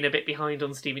who've been a bit behind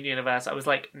on Steven Universe, I was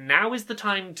like, now is the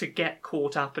time to get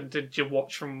caught up and to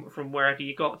watch from wherever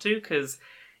you got to, because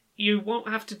you won't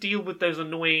have to deal with those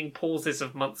annoying pauses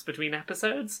of months between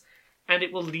episodes, and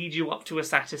it will lead you up to a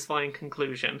satisfying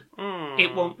conclusion. Mm.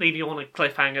 It won't leave you on a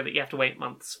cliffhanger that you have to wait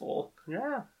months for.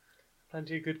 Yeah.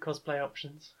 Plenty of good cosplay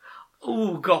options.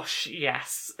 Oh gosh,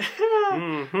 yes.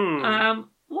 Mm-hmm.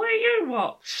 What you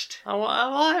watched? What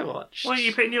have I watched? What are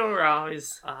you putting your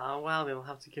eyes? Well, you'll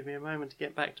have to give me a moment to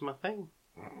get back to my thing.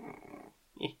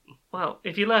 Well,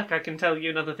 if you like, I can tell you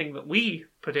another thing that we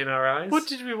put in our eyes. What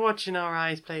did we watch in our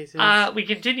eyes, places? We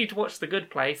continued to watch The Good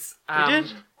Place. We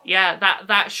did? Yeah,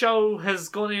 that show has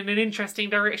gone in an interesting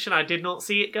direction. I did not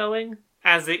see it going,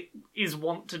 as it is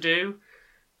wont to do.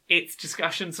 Its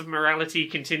discussions of morality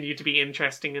continue to be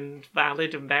interesting and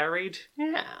valid and varied.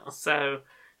 Yeah. So,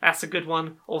 that's a good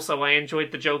one. Also, I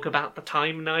enjoyed the joke about the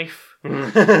time knife.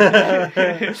 I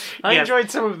Yes.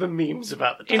 enjoyed some of the memes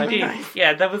about the time Indeed. knife.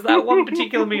 Yeah, there was that one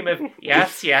particular meme of,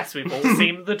 yes, we've all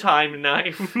seen the time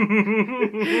knife.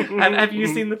 Have you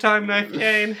seen the time knife,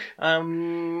 Jane?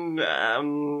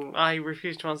 I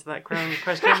refuse to answer that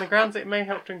question on the grounds it may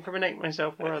help to incriminate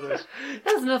myself or others.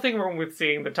 There's nothing wrong with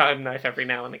seeing the time knife every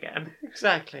now and again.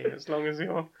 Exactly, as long as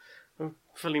you're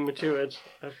fully matured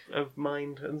of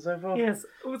mind and so forth. Yes.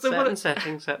 So Set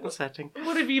and setting.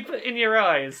 what have you put in your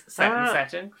eyes? Set and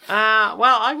setting.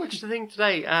 Well, I watched the thing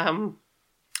today.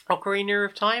 Ocarina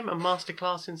of Time, a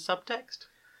masterclass in subtext.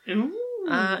 Ooh.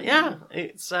 Yeah,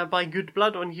 it's by Good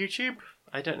Blood on YouTube.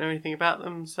 I don't know anything about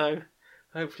them, so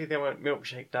hopefully they won't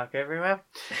milkshake duck everywhere.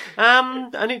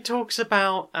 And it talks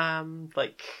about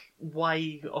like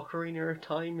why Ocarina of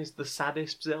Time is the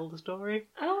saddest Zelda story.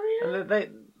 Oh yeah. And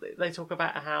they talk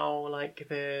about how like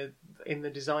in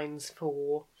the designs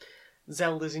for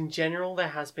Zeldas in general, there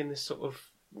has been this sort of,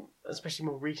 especially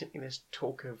more recently, this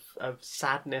talk of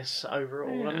sadness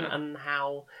overall, and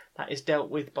how that is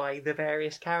dealt with by the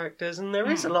various characters, and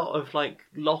there is a lot of like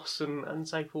loss and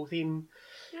so forth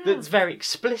that's very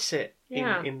explicit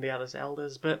in the other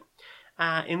Zeldas, but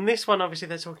in this one, obviously,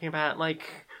 they're talking about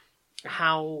like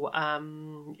how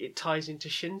it ties into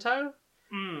Shinto,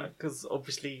 because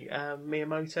obviously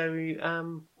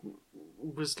Miyamoto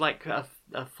was like a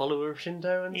follower of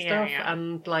Shinto and stuff,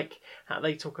 and like how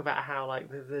they talk about how like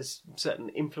there's certain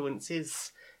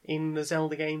influences in the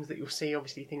Zelda games that you'll see,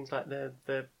 obviously things like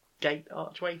the gate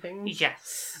archway things.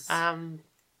 Yes.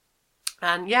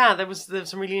 And yeah, there's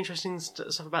some really interesting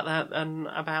stuff about that, and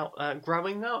about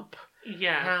growing up.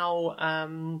 Yeah. How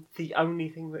the only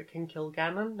thing that can kill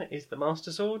Ganon is the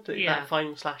Master Sword. That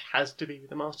final slash has to be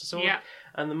with the Master Sword. Yeah.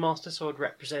 And the Master Sword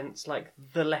represents like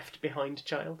the left behind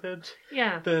childhood.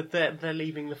 Yeah. The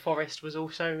leaving the forest was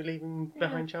also leaving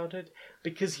behind childhood,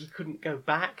 because he couldn't go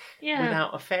back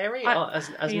without a fairy as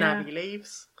Navi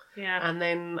leaves. Yeah. And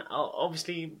then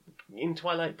obviously in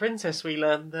Twilight Princess we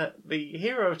learned that the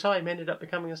hero of time ended up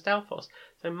becoming a Stalfos,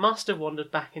 so must have wandered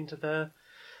back into the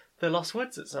Lost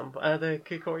Woods at some point, the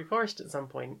Kokiri Forest at some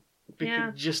point,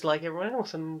 just like everyone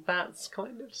else, and that's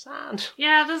kind of sad.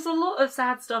 Yeah, there's a lot of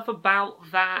sad stuff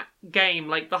about that game,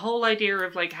 like the whole idea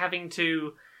of like having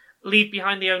to leave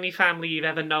behind the only family you've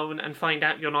ever known and find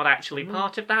out you're not actually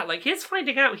part of that. Like, his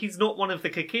finding out he's not one of the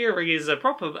Kokiri is a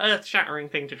proper earth-shattering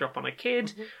thing to drop on a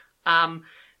kid.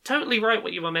 Totally right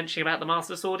what you were mentioning about the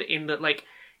Master Sword, in that, like,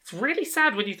 it's really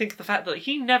sad when you think of the fact that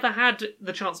he never had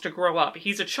the chance to grow up.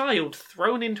 He's a child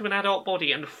thrown into an adult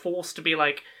body and forced to be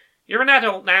like, you're an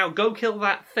adult now, go kill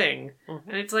that thing. Mhm.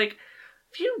 And it's like,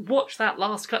 if you watch that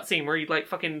last cutscene where he, like,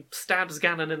 fucking stabs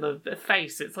Ganon in the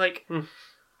face, it's like,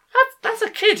 that's a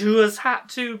kid who has had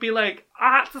to be like,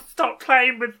 I had to stop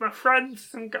playing with my friends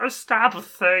and go stab a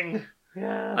thing.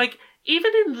 Yeah. Like,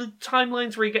 even in the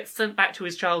timelines where he gets sent back to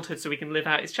his childhood so he can live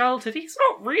out his childhood, he's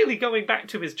not really going back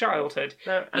to his childhood.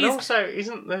 No, and He's- also,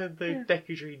 isn't the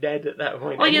Deku Tree dead at that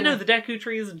point? Oh, you anyway? know, the Deku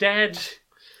Tree is dead.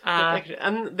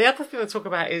 And the other thing to talk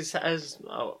about is,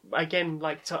 again,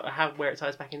 like where it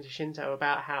ties back into Shinto,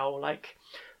 about how, like,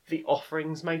 the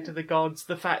offerings made to the gods,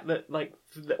 the fact that, like,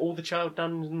 all the child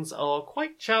dungeons are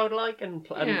quite childlike, and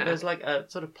Yeah. there's, like, a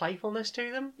sort of playfulness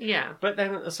to them. Yeah. But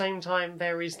then at the same time,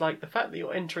 there is, like, the fact that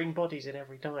you're entering bodies at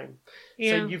every time.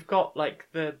 Yeah. So you've got, like,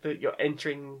 you're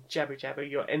entering Jabu Jabu,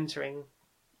 you're entering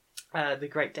the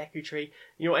Great Deku Tree,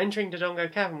 you're entering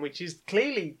Dodongo Cavern, which is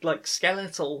clearly, like,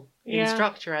 skeletal in Yeah.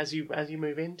 structure as you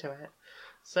move into it.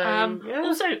 So, yeah.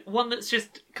 Also, one that's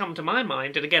just come to my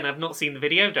mind, and again, I've not seen the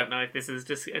video, don't know if this is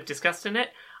discussed in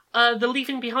it, the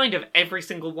leaving behind of every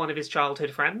single one of his childhood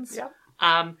friends.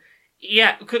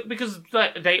 Yeah. Because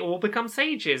they all become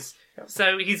sages. Yep.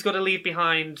 So he's got to leave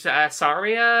behind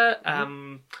Saria,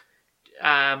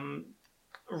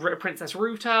 Princess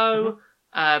Ruto,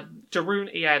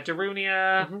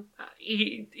 Darunia. Mhm.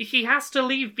 He has to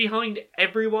leave behind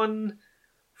everyone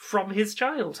from his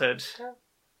childhood. Yeah.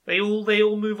 They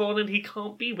all move on, and he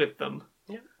can't be with them.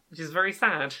 Yeah. Which is very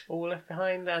sad. All left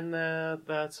behind, and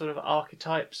the sort of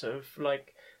archetypes of,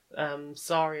 like,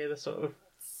 Saria, the sort of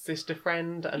sister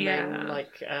friend, and then, Yeah.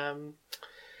 like,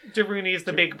 Daruni is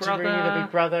the big brother. Daruni, the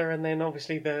big brother, and then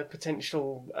obviously the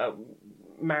potential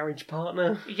marriage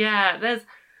partner. Yeah,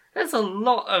 there's a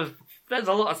lot of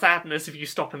sadness if you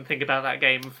stop and think about that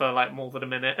game for like more than a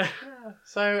minute. Yeah.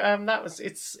 So that was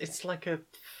it's like a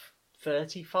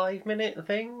 35-minute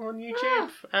thing on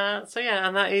YouTube. So yeah,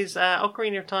 and that is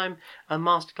Ocarina of Time, a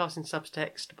masterclass in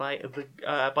subtext by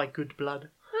Good Blood.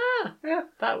 Yeah,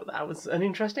 that was an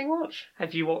interesting watch.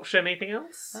 Have you watched anything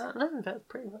else? No, that's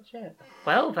pretty much it.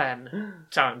 Well then,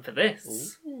 time for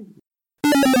this.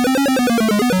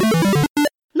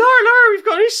 Laura, we've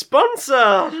got a new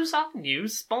sponsor! Who's our new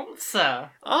sponsor?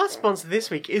 Our sponsor this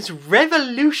week is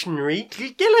Revolutionary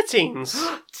Guillotines.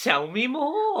 Tell me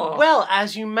more. Well,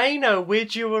 as you may know, we're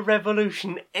due a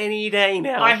revolution any day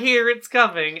now. I hear it's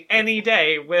coming any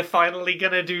day. We're finally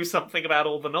gonna do something about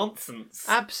all the nonsense.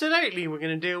 Absolutely, we're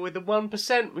going to deal with the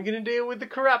 1%, we're going to deal with the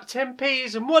corrupt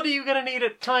MPs, and what are you going to need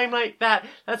at a time like that?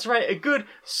 That's right, a good,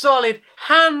 solid,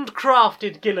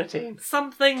 handcrafted guillotine.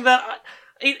 Something that...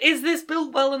 Is this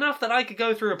built well enough that I could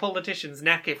go through a politician's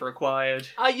neck if required?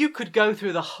 You could go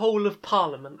through the whole of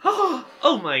Parliament.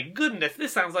 Oh my goodness,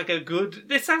 this sounds like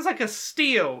a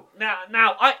steal.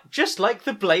 Now, Just like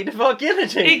the blade of our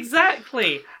guillotine.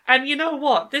 exactly. And you know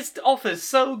what? This offer's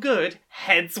so good,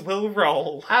 heads will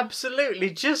roll. Absolutely,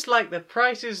 just like the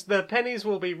prices, the pennies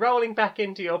will be rolling back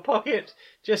into your pocket,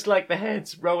 just like the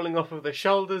heads rolling off of the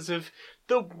shoulders of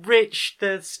the rich,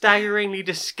 the staggeringly,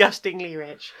 disgustingly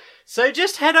rich. So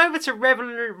just head over to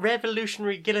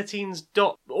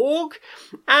revolutionaryguillotines.org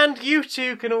and you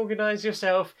too can organise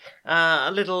yourself a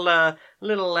little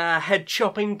head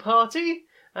chopping party.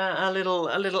 A little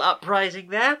uprising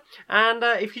there, and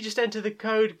if you just enter the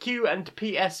code Q and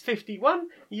PS51,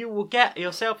 you will get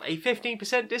yourself a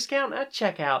 15% discount at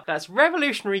checkout. That's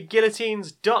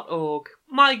revolutionaryguillotines.org.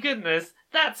 My goodness,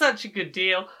 that's such a good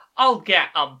deal. I'll get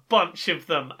a bunch of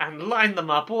them and line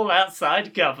them up all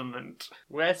outside government.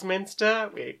 Westminster,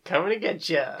 we're coming to get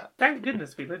you. Thank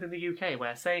goodness we live in the UK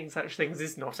where saying such things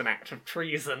is not an act of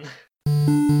treason.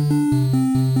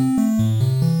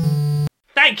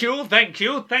 Thank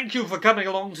you for coming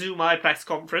along to my press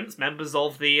conference, members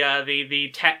of the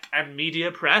tech and media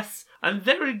press. I'm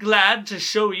very glad to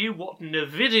show you what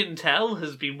Navidintel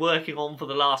has been working on for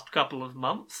the last couple of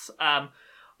months.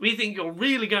 We think you're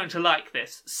really going to like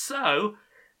this. So,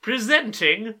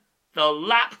 presenting the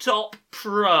Laptop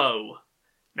Pro.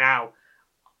 Now,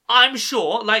 I'm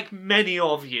sure, like many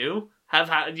of you,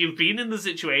 you've been in the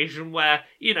situation where,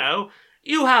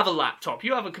 you have a laptop,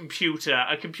 you have a computer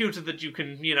that you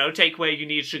can, take where you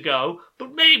need to go,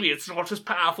 but maybe it's not as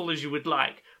powerful as you would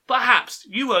like. Perhaps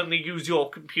you only use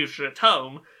your computer at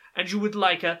home, and you would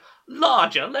like a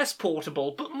larger, less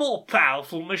portable, but more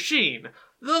powerful machine.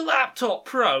 The Laptop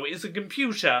Pro is a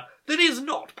computer that is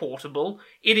not portable.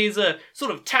 It is a sort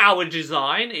of tower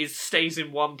design, it stays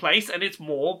in one place, and it's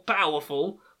more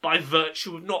powerful by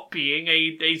virtue of not being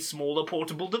a smaller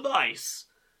portable device.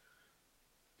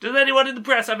 Does anyone in the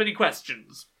press have any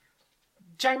questions?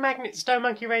 JMagnet,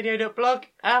 StoneMonkeyRadio.blog.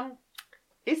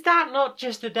 Is that not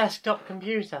just a desktop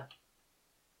computer?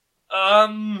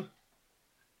 No.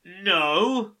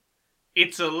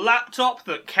 It's a laptop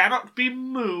that cannot be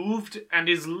moved and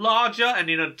is larger and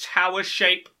in a tower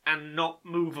shape and not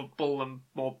movable and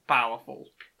more powerful.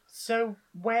 So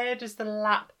where does the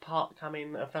lap part come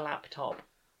in of the laptop?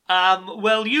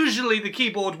 Well, usually the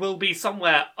keyboard will be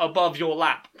somewhere above your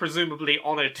lap, presumably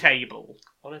on a table.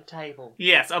 On a table.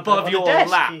 Yes, above On your a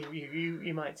desk, lap.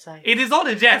 You might say. It is on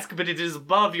a desk, but it is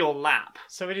above your lap.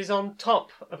 So it is on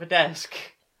top of a desk.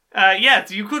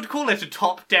 Yes, you could call it a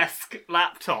top desk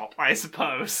laptop, I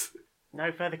suppose.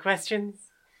 No further questions?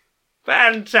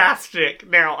 Fantastic.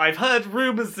 Now, I've heard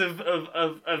rumours of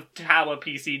tower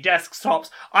PC desktops.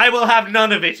 I will have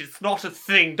none of it. It's not a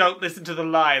thing. Don't listen to the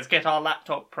liars. Get our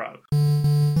laptop pro.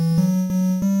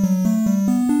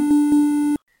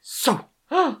 So,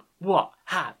 what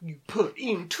have you put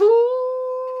into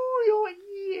your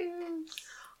ears?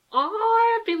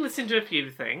 I've been listening to a few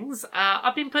things.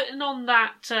 I've been putting on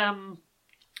that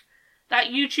that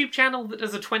YouTube channel that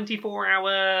does a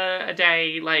 24-hour a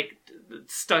day, like,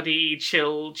 study,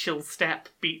 chill step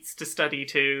beats to study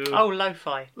to. Oh,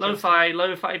 lo-fi.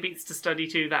 Lo-fi beats to study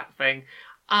to, that thing.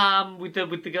 With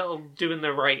the girl doing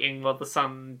the writing while the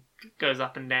sun goes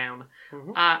up and down.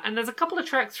 Mm-hmm. And there's a couple of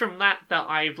tracks from that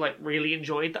I've like really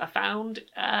enjoyed that I found.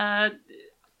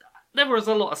 There was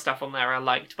a lot of stuff on there I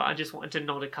liked, but I just wanted to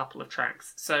nod a couple of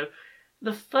tracks. So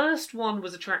the first one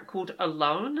was a track called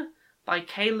Alone by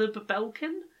Caleb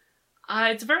Belkin.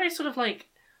 It's very sort of like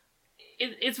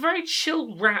it's very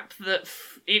chill rap that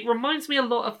it reminds me a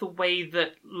lot of the way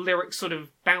that lyrics sort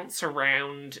of bounce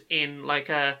around in like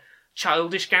a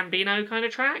Childish Gambino kind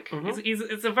of track. Mm-hmm.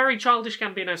 It's a very Childish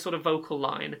Gambino sort of vocal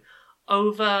line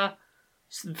over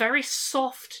very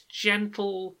soft,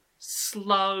 gentle,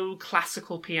 slow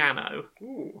classical piano.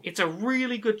 Ooh. It's a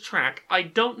really good track. I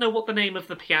don't know what the name of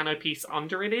the piano piece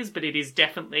under it is, but it is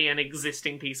definitely an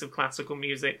existing piece of classical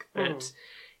music that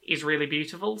is really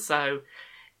beautiful. So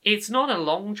it's not a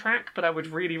long track, but I would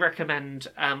really recommend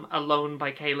Alone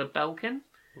by Caleb Belkin.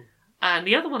 And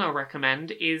the other one I'll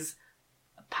recommend is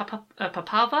Papaver,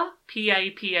 Papaver,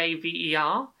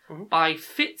 by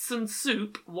Fitz and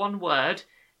Soup, one word,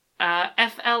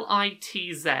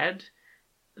 Flitz,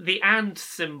 the and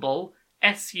symbol,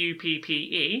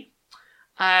 Suppe.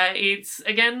 It's,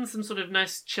 again, some sort of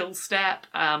nice chill step.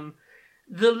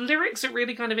 The lyrics are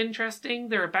really kind of interesting.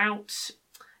 They're kind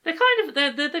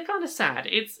of sad.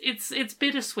 It's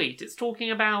bittersweet. It's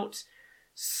talking about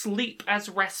sleep as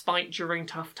respite during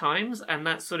tough times, and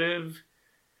that sort of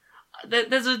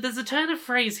there's a turn of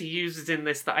phrase he uses in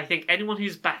this that I think anyone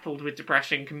who's battled with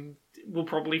depression will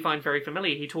probably find very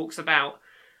familiar. He talks about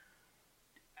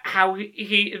how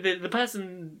the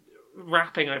person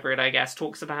rapping over it, I guess,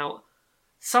 talks about,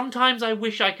 sometimes I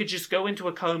wish I could just go into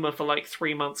a coma for like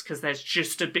 3 months because there's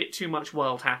just a bit too much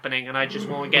world happening and I just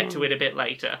want to get to it a bit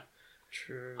later.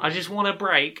 True. I just want a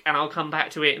break and I'll come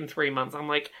back to it in 3 months. I'm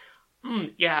like,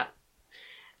 yeah.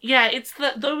 Yeah, it's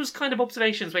those kind of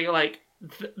observations where you're like,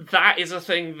 that is a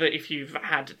thing that if you've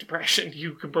had depression,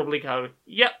 you can probably go,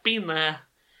 yep, been there.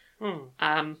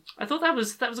 I thought that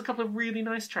was a couple of really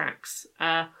nice tracks.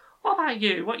 What about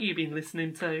you? What have you been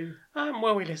listening to?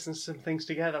 Well, we listened to some things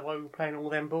together while we were playing all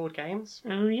them board games.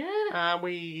 Oh, yeah?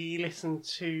 We listened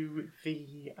to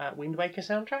the Wind Waker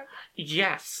soundtrack.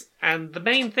 Yes, and the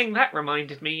main thing that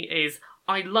reminded me is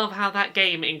I love how that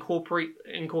game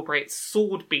incorporates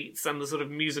sword beats and the sort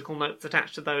of musical notes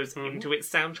attached to those into its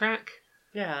soundtrack.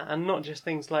 Yeah, and not just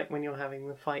things like when you're having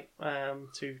the fight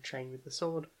to train with the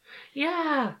sword.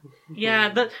 Yeah,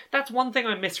 that's one thing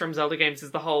I miss from Zelda games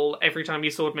is the whole every time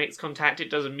your sword makes contact, it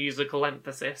does a musical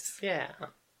emphasis. Yeah.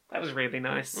 That was really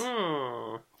nice.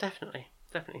 Definitely.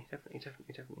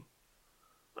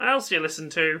 What else do you listen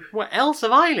to? What else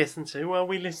have I listened to? Well,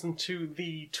 we listened to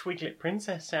the Twiglet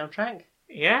Princess soundtrack.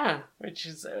 Yeah. Which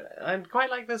is, I quite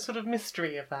like the sort of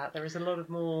mystery of that. There is a lot of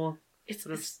more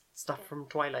stuff from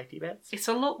Twilighty bits. It's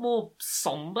a lot more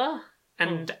somber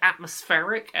and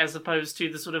atmospheric as opposed to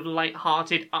the sort of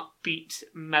light-hearted, upbeat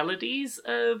melodies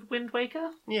of Wind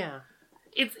Waker. Yeah.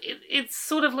 It's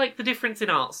sort of like the difference in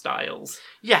art styles.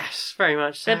 Yes, very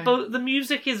much so. The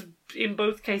music is, in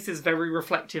both cases, very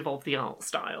reflective of the art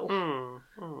style.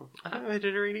 I think they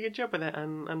did a really good job with it,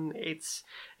 and it's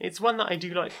one that I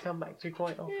do like to come back to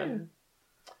quite often.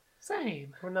 Yeah.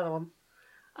 Same. Or another one.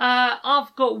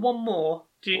 I've got one more.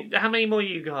 How many more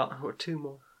you got? I've got two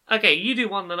more. Okay, you do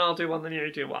one, then I'll do one, then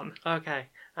you do one. Okay.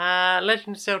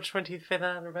 Legend of Zelda 25th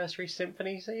Anniversary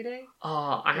Symphony CD.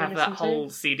 Oh, I have that whole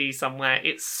CD somewhere.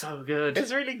 It's so good.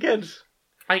 It's really good.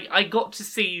 I got to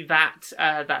see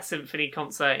that symphony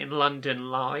concert in London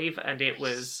live, and it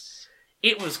was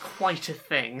it was quite a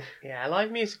thing. Yeah,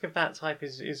 live music of that type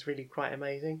is really quite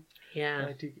amazing. Yeah.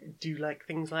 I do like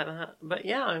things like that. But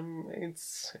yeah, I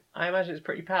imagine it's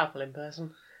pretty powerful in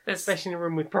person, especially in a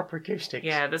room with proper acoustics.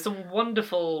 Yeah, there's some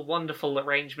wonderful, wonderful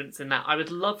arrangements in that. I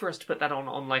would love for us to put that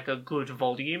on like a good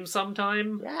volume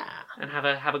sometime. Yeah. And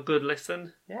have a good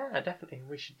listen. Yeah, definitely.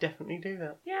 We should definitely do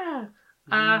that. Yeah.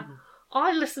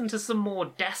 I listened to some more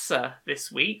Dessa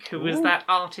this week, who was Ooh. that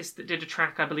artist that did a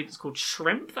track, I believe it's called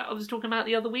Shrimp, that I was talking about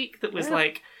the other week, that was Yeah.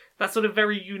 like that sort of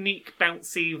very unique,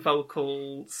 bouncy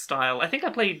vocal style. I think I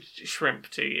played Shrimp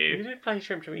to You you. did play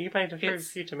Shrimp to me. You played a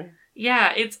few to me.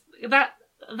 Yeah, it's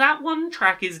that one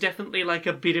track is definitely like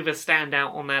a bit of a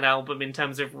standout on that album in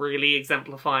terms of really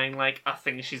exemplifying like a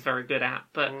thing she's very good at.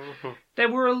 But there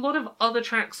were a lot of other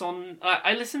tracks on.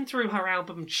 I listened through her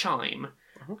album Chime,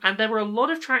 and there were a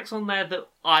lot of tracks on there that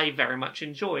I very much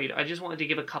enjoyed. I just wanted to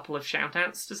give a couple of shout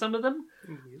outs to some of them.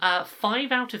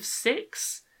 5 out of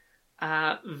 6,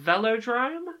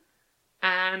 Velodrome,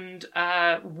 and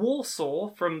Warsaw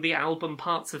from the album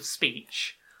Parts of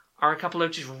Speech are a couple of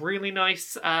just really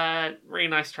nice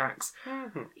tracks.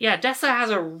 Yeah, Dessa has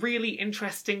a really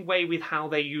interesting way with how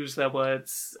they use their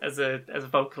words as a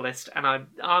vocalist, and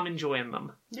I'm enjoying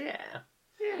them. Yeah.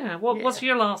 Yeah. What's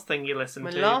your last thing you listened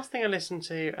My to? last thing I listened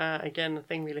to, again, the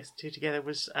thing we listened to together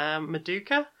was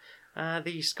Madoka,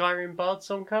 the Skyrim Bard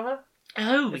song cover.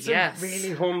 Oh, It's yes. a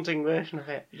really haunting version of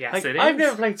it. Yes, it I've is.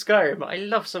 never played Skyrim, but I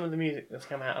love some of the music that's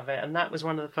come out of it, and that was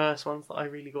one of the first ones that I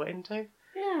really got into.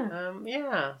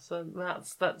 Yeah. So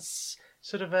that's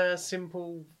sort of a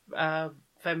simple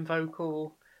femme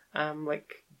vocal,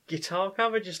 like guitar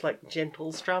cover, just like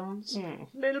gentle strums, a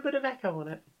little bit of echo on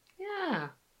it. Yeah.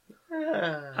 I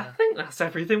Yeah. think that's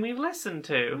everything we've listened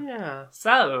to. Yeah.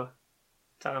 So,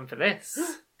 time for this.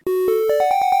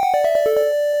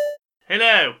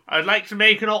 Hello, I'd like to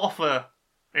make an offer.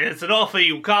 It's an offer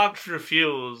you can't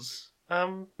refuse.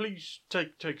 Please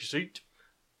take a seat.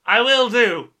 I will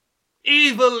do.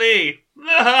 Evilly.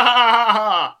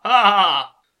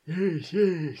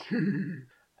 Yes.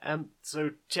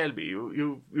 So tell me,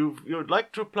 you'd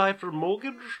like to apply for a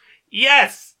mortgage?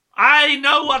 Yes, I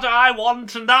know what I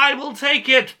want and I will take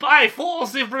it by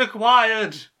force if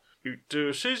required.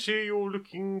 It says here you're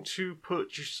looking to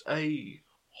purchase a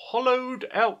hollowed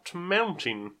out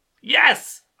mountain.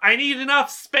 Yes, I need enough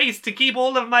space to keep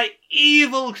all of my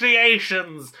evil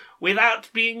creations without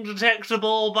being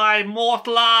detectable by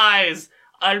mortal eyes.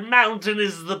 A mountain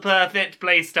is the perfect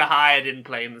place to hide in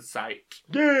plain sight.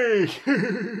 Yay!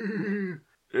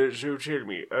 So tell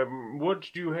me, what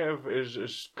do you have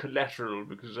as collateral?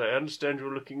 Because I understand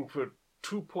you're looking for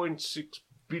 2.6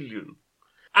 billion.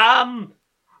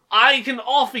 I can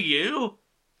offer you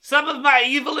some of my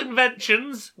evil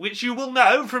inventions, which you will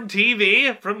know from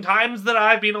TV, from times that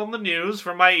I've been on the news,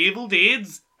 from my evil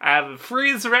deeds. I have a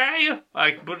freeze ray,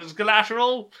 I can put as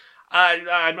collateral.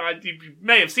 You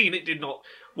may have seen it did not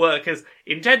work as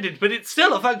intended, but it's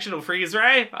still a functional freeze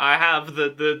ray. I have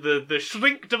the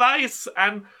shrink device,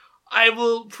 and I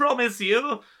will promise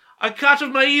you a cut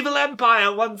of my evil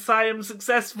empire once I am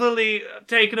successfully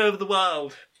taken over the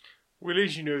world. Well,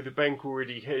 as you know, the bank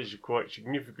already has a quite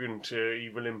significant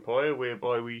evil empire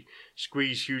whereby we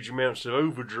squeeze huge amounts of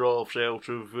overdrafts out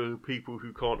of people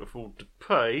who can't afford to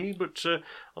pay, but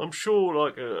I'm sure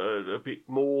like a bit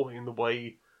more in the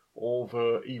way of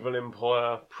evil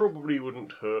empire probably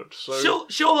wouldn't hurt. So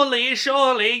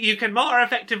Surely you can more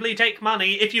effectively take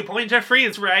money if you point a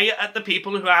freeze ray at the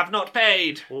people who have not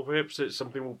paid. Or perhaps that's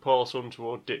something we'll pass on to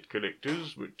our debt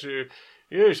collectors, but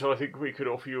yes, I think we could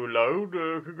offer you a loan.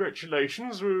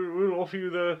 Congratulations, we'll offer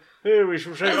you we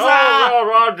shall say,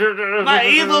 Huzzah! My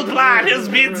evil plan has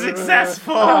been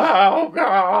successful. Oh,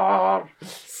 God.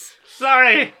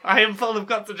 Sorry, I am full of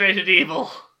concentrated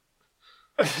evil.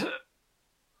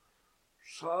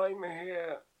 Sign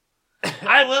here.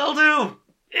 I will do.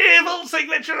 Evil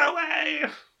signature away.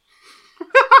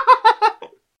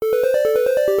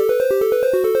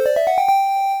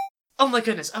 Oh my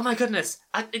goodness!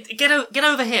 Get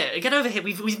over here! Get over here!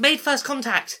 We've made first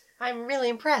contact. I'm really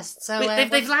impressed. So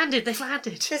They've landed. They've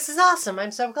landed. this is awesome.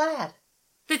 I'm so glad.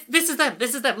 This is them.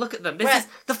 This is them. Look at them. This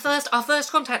Where? is our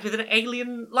first contact with an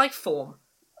alien life form.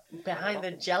 Behind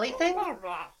the jelly thing?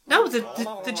 No,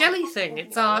 the jelly thing.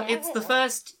 It's the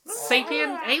first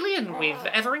sapient alien we've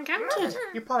ever encountered.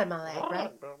 You're pulling my leg,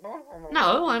 right?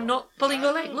 No, I'm not pulling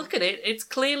your leg. Look at it. It's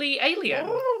clearly alien.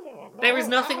 There is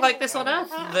nothing like this on Earth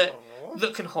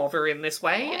that can hover in this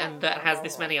way, and that has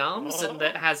this many arms, and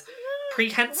that has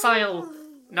prehensile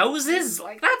noses.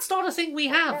 Like, that's not a thing we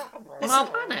have on our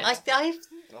planet. I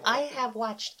I have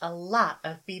watched a lot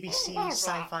of BBC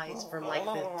sci-fis from like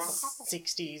the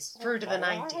 60s through to the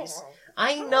 90s.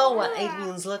 I know what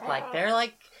aliens look like. They're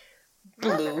like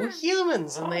blue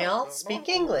humans and they all speak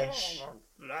English.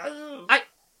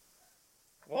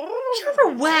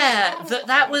 You're aware that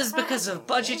that was because of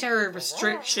budgetary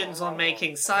restrictions on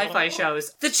making sci-fi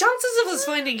shows. The chances of us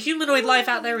finding humanoid life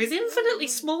out there is infinitely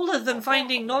smaller than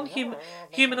finding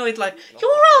non-humanoid life.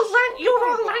 You're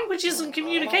our languages and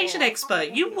communication expert.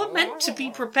 You were meant to be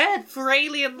prepared for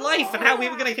alien life and how we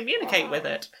were going to communicate with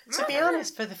it. To be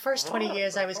honest, for the first 20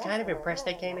 years I was kind of impressed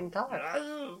they came in color.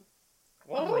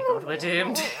 Oh my god, we're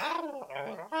doomed.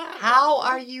 How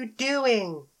are you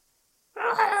doing?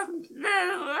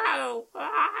 No.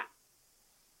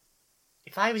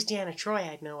 If I was Deanna Troy,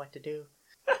 I'd know what to do.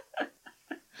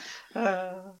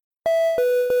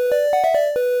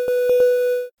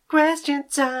 Question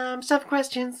time. Stuff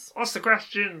questions. What's the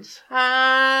questions?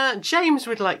 James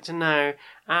would like to know.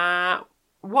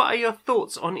 What are your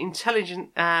thoughts on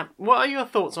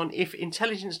if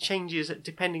intelligence changes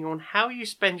depending on how you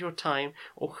spend your time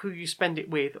or who you spend it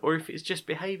with, or if it's just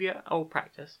behaviour or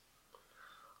practice?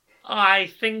 I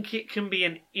think it can be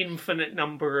an infinite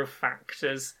number of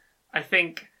factors. I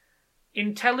think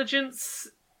intelligence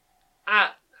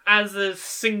as a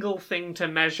single thing to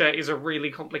measure is a really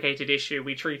complicated issue.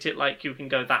 We treat it like you can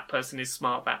go, that person is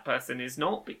smart, that person is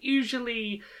not. But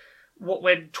usually what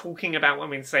we're talking about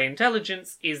when we say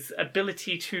intelligence is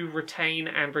ability to retain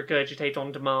and regurgitate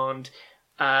on demand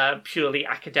purely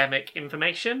academic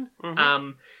information.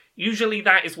 Mm-hmm. Usually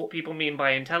that is what people mean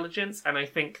by intelligence, and I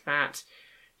think that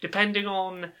depending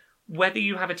on whether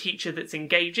you have a teacher that's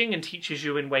engaging and teaches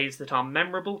you in ways that are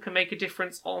memorable can make a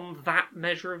difference on that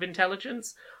measure of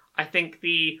intelligence. I think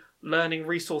the learning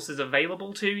resources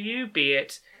available to you, be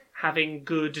it having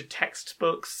good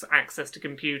textbooks, access to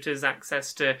computers,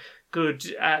 access to good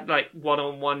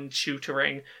one-on-one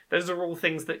tutoring, those are all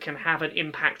things that can have an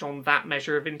impact on that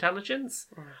measure of intelligence.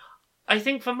 I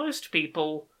think for most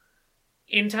people,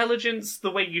 intelligence,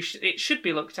 the way it should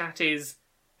be looked at is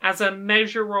as a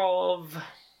measure of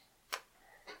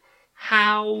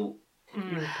how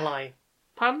You apply.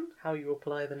 Pardon? How you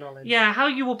apply the knowledge. Yeah, how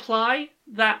you apply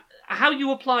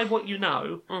what you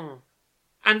know,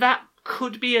 and that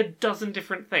could be a dozen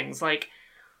different things. Like,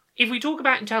 if we talk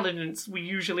about intelligence, we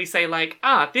usually say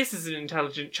this is an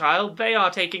intelligent child. They are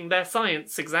taking their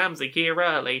science exams a year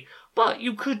early. But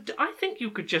I think you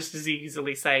could just as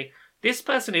easily say this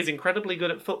person is incredibly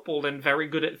good at football and very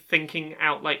good at thinking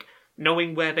out,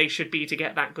 knowing where they should be to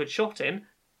get that good shot in.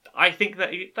 I think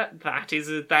that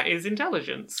is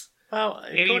intelligence. Well,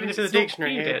 Even according if to the it's not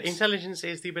dictionary, needed. intelligence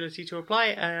is the ability to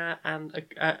apply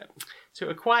to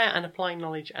acquire and apply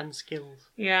knowledge and skills.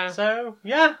 Yeah. So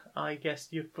yeah, I guess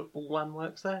your football one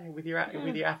works there with your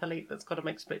athlete that's got to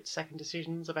make split-second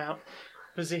decisions about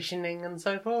positioning and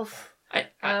so forth.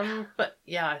 But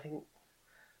yeah, I think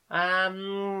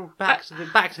back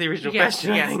to the original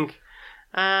question. yes. I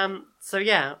think. So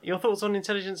yeah, your thoughts on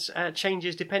intelligence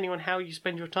changes depending on how you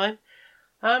spend your time.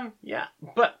 Yeah,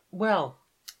 but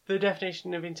the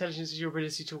definition of intelligence is your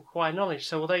ability to acquire knowledge.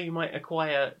 So although you might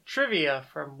acquire trivia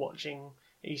from watching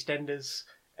EastEnders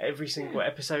every single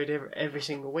episode, every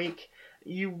single week,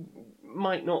 you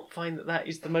might not find that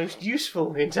is the most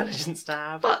useful intelligence to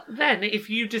have. But then, if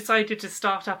you decided to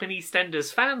start up an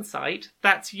EastEnders fan site,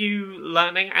 that's you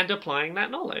learning and applying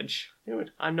that knowledge.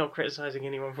 I'm not criticising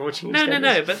anyone for watching No,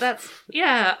 EastEnders. but that's...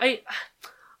 Yeah,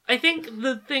 I think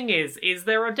the thing is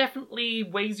there are definitely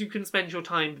ways you can spend your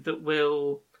time that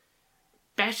will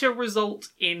better result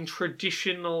in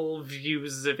traditional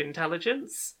views of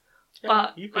intelligence. Yeah,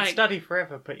 But you could study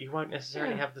forever, but you won't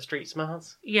necessarily have the street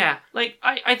smarts. Yeah,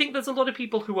 I think there's a lot of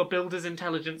people who are builders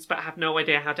intelligence but have no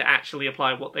idea how to actually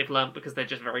apply what they've learned because they're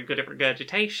just very good at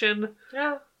regurgitation.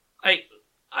 Yeah.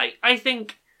 I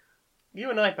think... You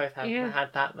and I both have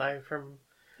had that, though, from...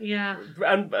 Yeah.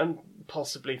 And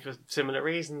possibly for similar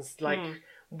reasons.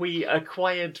 We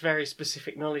acquired very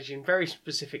specific knowledge in very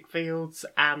specific fields,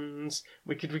 and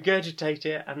we could regurgitate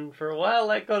it, and for a while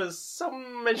that got us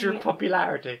some measure of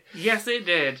popularity. Yes, it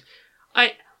did.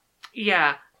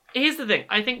 Here's the thing.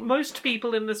 I think most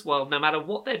people in this world, no matter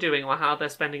what they're doing or how they're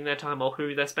spending their time or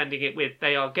who they're spending it with,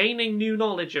 they are gaining new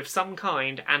knowledge of some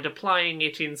kind and applying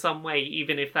it in some way,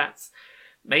 even if that's...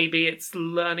 Maybe it's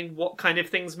learning what kind of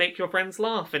things make your friends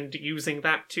laugh and using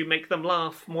that to make them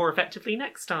laugh more effectively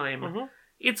next time. Mm-hmm.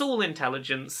 It's all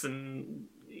intelligence and...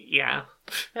 Yeah.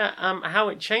 Yeah, how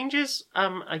it changes?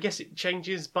 I guess it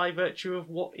changes by virtue of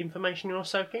what information you're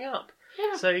soaking up.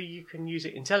 Yeah. So you can use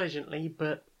it intelligently,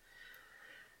 but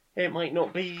it might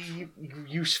not be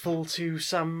useful to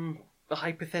some a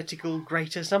hypothetical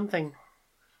greater something.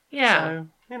 Yeah.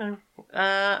 So,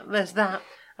 there's that.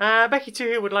 Becky 2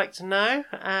 here would like to know,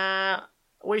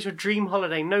 what is your dream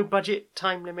holiday? No budget,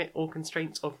 time limit, or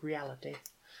constraints of reality.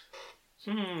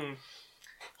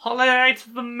 Holiday to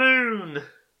the moon.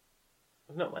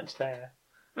 There's not much there.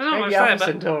 There's not Maybe much Alpha there, but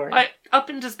Centauri. up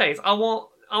into space. I want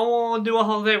to do a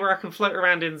holiday where I can float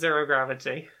around in zero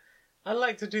gravity. I'd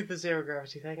like to do the zero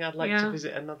gravity thing. I'd like Yeah. to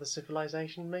visit another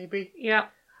civilization, maybe. Yeah.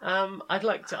 I'd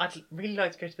really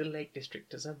like to go to the Lake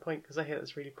District at some point because I hear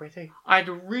that's really pretty. I'd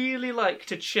really like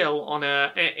to chill on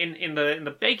in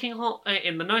the baking hot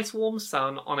in the nice warm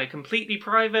sun on a completely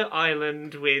private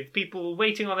island with people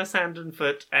waiting on a sand and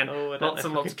foot and Oh, I don't lots know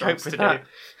and if I lots of could cope drugs with to that.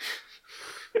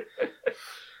 do.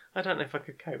 I don't know if I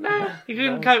could cope with No, that. you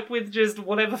can No. cope with just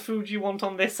whatever food you want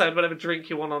on this side, whatever drink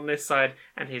you want on this side,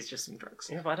 and here's just some drugs.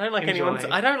 Yeah, but I don't like Enjoy.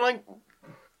 I don't like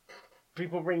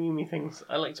people bringing me things.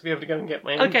 I like to be able to go and get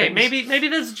my own Okay, things. maybe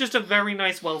there's just a very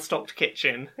nice, well-stocked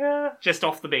kitchen Yeah. just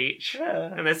off the beach,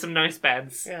 Yeah. and there's some nice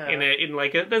beds Yeah.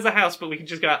 there's a house, but we can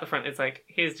just go out the front. It's like,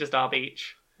 here's just our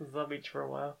beach. There's the beach for a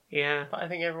while. Yeah, But I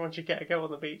think everyone should get a go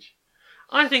on the beach.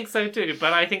 I think so too.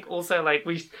 But I think also like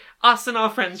us and our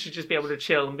friends should just be able to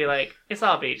chill and be like, it's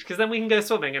our beach, because then we can go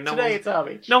swimming and Today it's our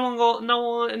beach. no one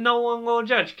will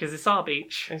judge because it's our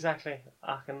beach. Exactly.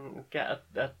 I can get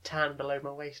a tan below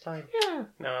my waistline. Yeah.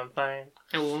 No, I'm fine.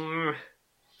 Mm.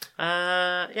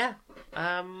 Yeah.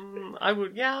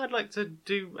 I'd like to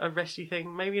do a resty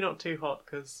thing. Maybe not too hot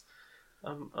because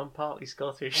I'm partly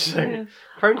Scottish, so Yeah.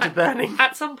 prone to burning.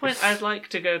 At some point, I'd like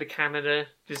to go to Canada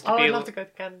just to Oh, be I'd able. love to go to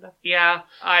Canada. Yeah,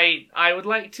 I would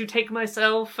like to take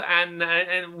myself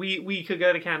and we could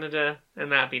go to Canada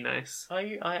and that'd be nice. I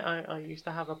used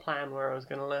to have a plan where I was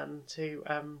going to learn to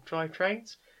drive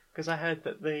trains because I heard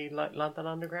that the London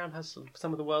Underground has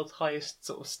some of the world's highest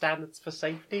sort of standards for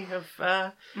safety of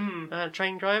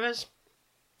train drivers.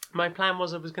 My plan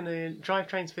was I was going to drive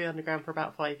trains for the Underground for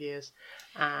about 5 years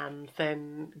and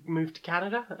then move to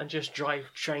Canada and just drive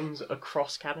trains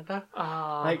across Canada.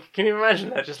 Oh, Like, can you imagine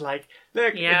that? Just like,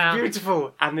 look, Yeah. it's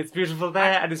beautiful, and it's beautiful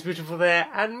there, and it's beautiful there,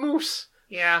 and moose.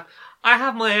 yeah. I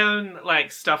have my own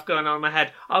like stuff going on in my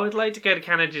head. I would like to go to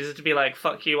Canada just to be like,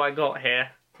 fuck you, I got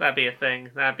here. That'd be a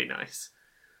thing. That'd be nice.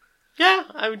 Yeah,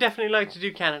 I would definitely like to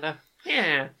do Canada.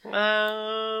 Yeah.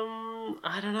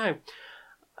 I don't know.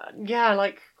 Yeah,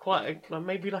 like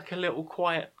maybe like a little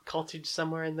quiet cottage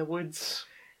somewhere in the woods,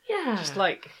 Yeah. just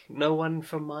like no one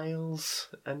for miles,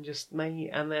 and just me.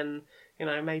 And then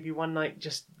maybe one night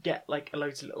just get like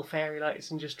loads of little fairy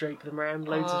lights and just drape them around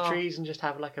loads of Oh. trees and just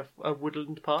have like a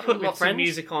woodland party Put with lots friends. of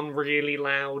music on really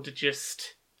loud,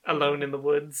 just alone in the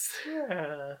woods.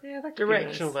 Yeah. Yeah, that could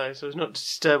Directional be nice. though, so as not to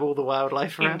disturb all the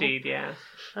wildlife around. Indeed, yeah.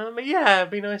 But yeah,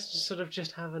 it'd be nice to sort of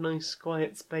just have a nice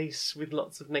quiet space with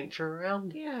lots of nature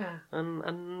around. Yeah. And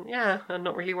I'm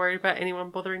not really worried about anyone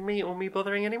bothering me or me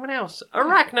bothering anyone else.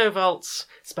 Arachnovolts!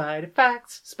 Spider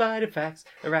facts!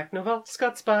 Arachnovolts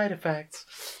got spider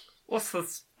facts. What's the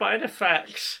spider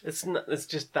fact? It's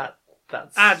just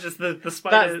that's Just the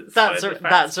spider. that's spider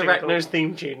that's fact Arachno's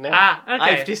theme tune now. okay.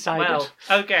 I've decided. Well,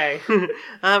 okay.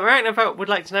 Arachnovolt would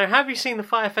like to know, have you seen the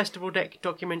Fire Festival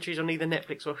documentaries on either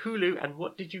Netflix or Hulu, and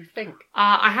what did you think?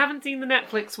 I haven't seen the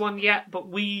Netflix one yet, but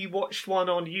we watched one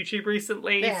on YouTube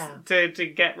recently Yeah. to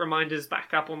get reminders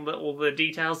back up on all the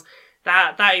details.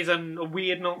 That is a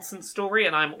weird nonsense story,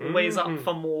 and I'm always up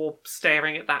for more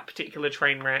staring at that particular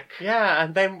train wreck. Yeah,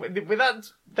 and then with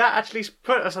that actually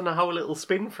put us on a whole little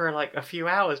spin for like a few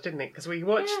hours, didn't it? Because we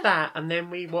watched that, and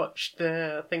then we watched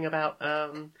the thing about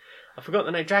I forgot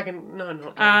the name. Dragon? No,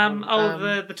 not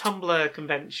Dragon. The Tumblr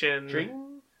convention.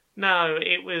 Dream No,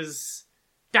 it was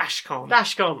DashCon.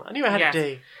 Dashcon. I knew it had Yes. a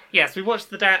D. Yes, we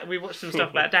watched we watched some stuff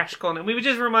about DashCon, and we were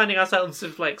just reminding ourselves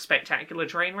of like spectacular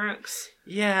train wrecks.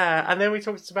 Yeah, and then we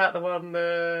talked about the one.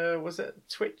 Was it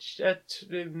Twitch?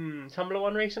 Tumblr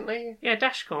one recently? Yeah,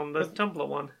 DashCon, the Tumblr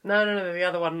one. No, the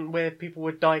other one where people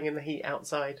were dying in the heat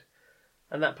outside,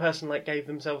 and that person like gave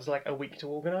themselves like a week to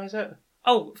organise it.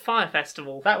 Oh, Fire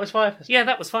Festival. That was Fire Festival. Yeah,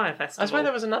 that was Fire Festival. I swear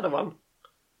there was another one.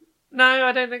 No,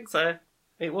 I don't think so.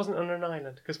 It wasn't on an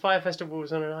island because Fire Festival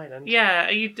was on an island. Yeah,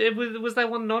 was there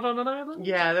one not on an island?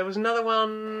 Yeah, there was another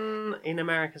one in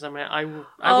America somewhere. I will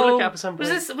look it up at some point.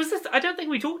 Was this? I don't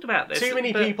think we talked about this. Too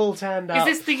many but people turned up.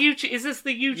 Is this the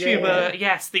YouTuber? Yeah.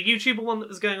 Yes, the YouTuber one that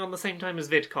was going on the same time as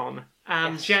VidCon.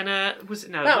 Yes. Jenna was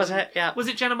it? No, That was it. Yeah, Was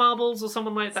it Jenna Marbles or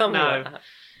someone like that? something no. like that.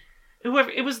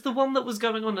 Whoever it was, the one that was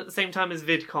going on at the same time as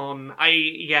VidCon.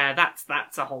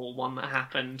 That's a whole one that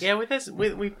happened. Yeah, with this,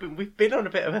 we've been on a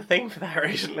bit of a thing for that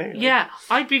recently. Yeah,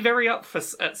 I'd be very up for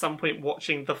at some point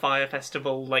watching the Fire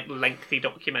Festival lengthy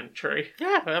documentary.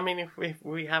 Yeah, I mean, if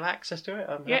we have access to it,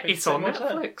 I'm Yeah, happy to it's sit on and watch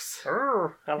that. Netflix.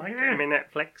 Oh, I like Yeah. it. I'm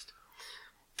Netflixed.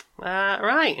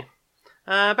 Right.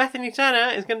 Bethany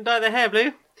Turner is going to dye their hair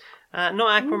blue.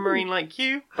 Not aquamarine like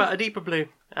you, but a deeper blue.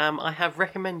 I have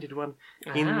recommended one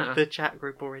in the chat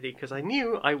group already because I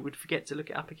knew I would forget to look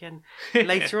it up again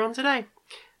later on today.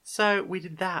 So we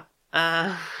did that.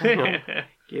 Hang on.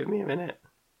 Give me a minute.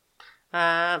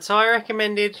 So I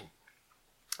recommended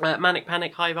Manic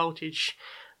Panic High Voltage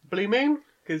Blue Moon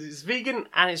because it's vegan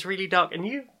and it's really dark. And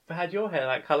you've had your hair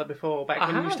that colour before, back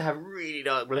when you used to have really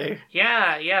dark blue.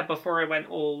 Yeah, before I went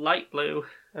all light blue.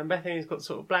 And Bethany's got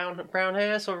sort of brown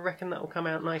hair, so I reckon that will come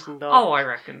out nice and dark. Oh, I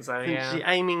reckon so, I think yeah. she's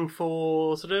aiming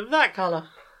for sort of that colour.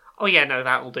 Oh, yeah, no,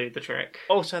 that will do the trick.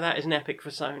 Also, that is an epic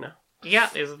persona. Yeah,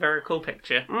 it's a very cool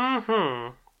picture.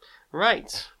 Mm-hmm.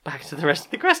 Right, back to the rest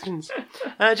of the questions.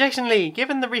 Jason Lee,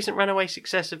 given the recent runaway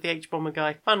success of the H-Bomber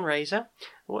Guy fundraiser,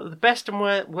 what are the best and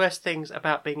worst things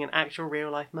about being an actual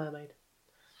real-life mermaid?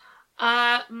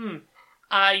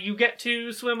 You get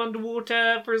to swim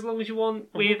underwater for as long as you want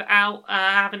without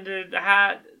having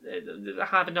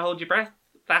to hold your breath.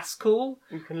 That's cool.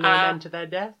 You can lure men to their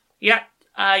death. Yeah.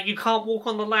 You can't walk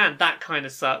on the land. That kind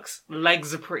of sucks.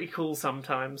 Legs are pretty cool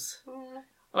sometimes.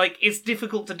 Like, it's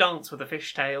difficult to dance with a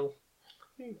fishtail.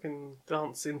 You can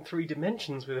dance in 3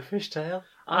 dimensions with a fishtail.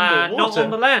 Not Underwater.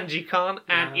 on the land, you can't,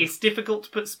 and No. it's difficult to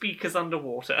put speakers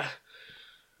underwater.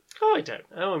 Oh, I don't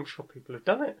know. I'm sure people have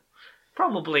done it.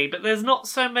 Probably, but there's not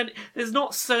so many. There's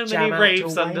not so Jam many out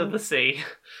raves your under whale. the sea.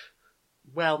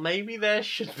 Well, maybe there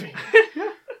should be.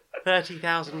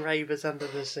 30,000 ravers under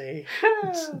the sea.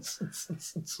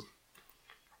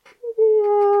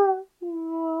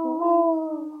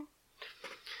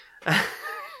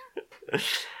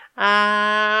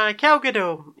 Cal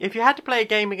Gadot, if you had to play a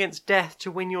game against death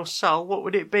to win your soul, what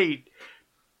would it be?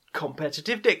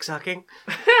 Competitive dick sucking.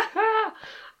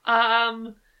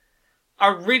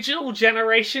 Original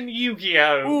generation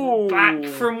Yu-Gi-Oh! Ooh. Back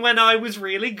from when I was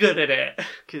really good at it.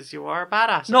 Because you are a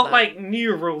badass. at Not that. like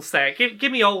new rule set.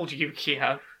 Give me old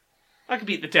Yu-Gi-Oh! I could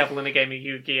beat the devil in a game of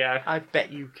Yu-Gi-Oh! I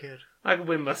bet you could. I could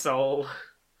win my soul.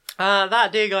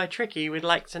 That dear guy Tricky would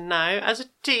like to know, as a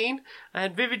teen, I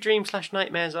had vivid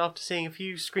dreams/nightmares after seeing a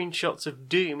few screenshots of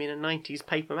Doom in a 90s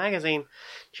paper magazine. Do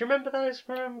you remember those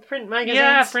from print magazines?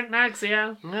 Yeah, print mags,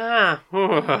 yeah. Ah.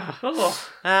 Oh.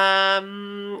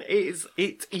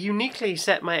 It uniquely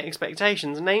set my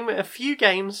expectations. Name a few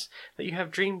games that you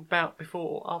have dreamed about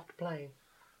before or after playing.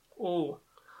 Oh.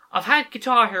 I've had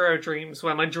Guitar Hero dreams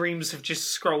where my dreams have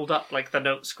just scrolled up like the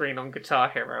note screen on Guitar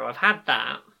Hero. I've had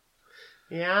that.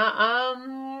 Yeah,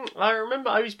 I remember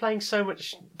I was playing so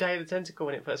much Day of the Tentacle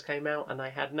when it first came out, and I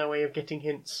had no way of getting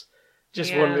hints.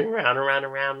 Just Yeah. wandering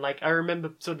around. Like, I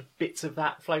remember sort of bits of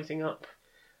that floating up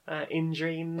in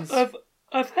dreams.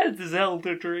 I've had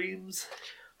Zelda dreams.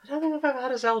 I don't think I've ever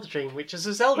had a Zelda dream, which as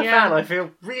a Zelda Yeah. fan, I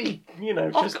feel really,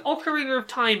 just... Ocarina of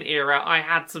Time era, I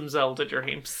had some Zelda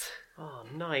dreams. Oh,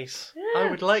 nice. Yeah. I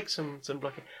would like some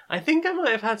blocking. I think I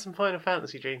might have had some Final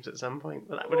Fantasy dreams at some point,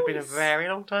 but that would have been a Nice. very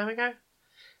long time ago.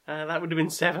 That would have been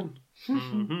 7.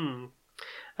 Mm-hmm.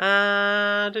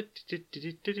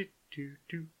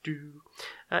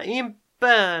 Ian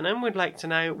Burnham would like to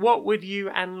know, what would you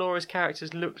and Laura's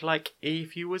characters look like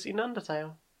if you was in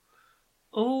Undertale?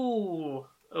 Ooh.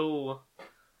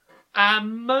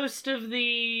 Most of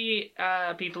the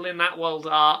people in that world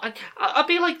are. I'll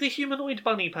be like the humanoid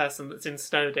bunny person that's in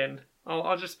Snowden.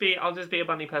 I'll just be a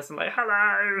bunny person, like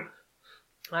hello.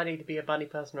 I'd either be a bunny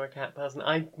person or a cat person.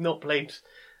 I've not played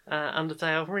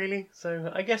Undertale, really,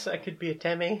 so I guess I could be a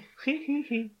Temmie.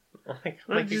 I think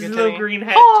I'll make a Just good a little Temmie. green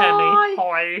head Hi! Temmie.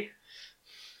 Hi.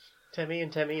 Temmie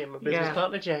and my business Yeah.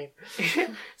 partner Jane.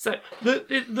 So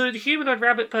the humanoid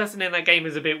rabbit person in that game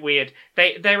is a bit weird.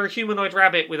 They're a humanoid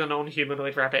rabbit with a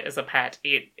non-humanoid rabbit as a pet.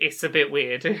 It's a bit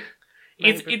weird.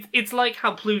 It's like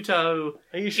how Pluto.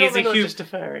 Are you sure is they're a not hu- just a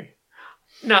fairy?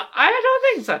 No, I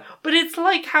don't think so. But it's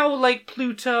like how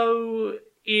Pluto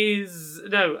is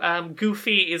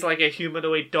Goofy is like a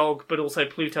humanoid dog, but also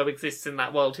Pluto exists in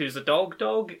that world who's a dog.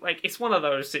 Like it's one of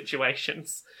those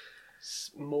situations.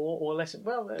 More or less.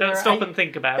 Well, Don't stop and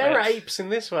think about there it. are apes in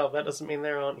this world. That doesn't mean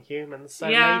there aren't humans. So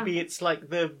Yeah. maybe it's like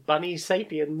the bunny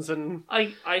sapiens and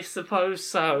I suppose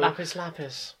so. lapis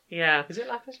lapis. Yeah. Is it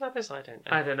lapis lapis? I don't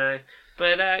know. I don't know.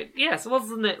 But yes, what's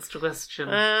the next question?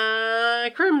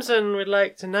 Crimson would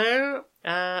like to know,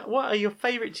 what are your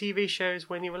favourite TV shows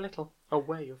when you were little? Or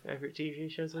were your favourite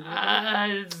TV shows when you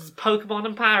were little? Pokemon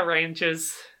and Power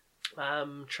Rangers.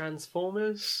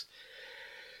 Transformers.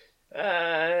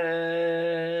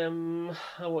 I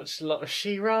watched a lot of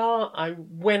She-Ra.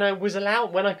 When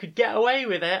I could get away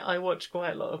with it, I watched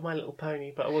quite a lot of My Little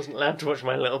Pony, but I wasn't allowed to watch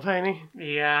My Little Pony.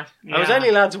 Yeah. I was only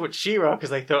allowed to watch She-Ra because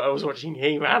they thought I was watching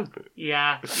He-Man.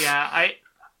 Yeah. I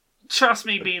trust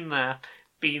me, been there.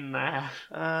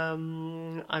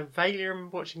 I vaguely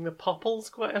remember watching the Popples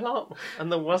quite a lot,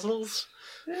 and the Wuzzles.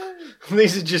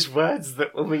 These are just words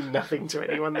that will mean nothing to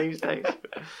anyone these days.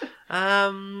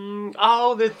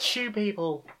 The Shoe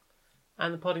People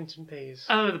and the Poddington Peas.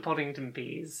 Oh, the Poddington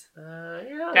Peas.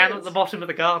 Yeah, Down at the bottom of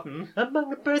the garden. Among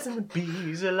the birds and the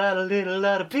bees, a lot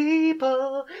of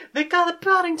people. They call the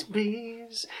Poddington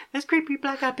Peas. There's creepy,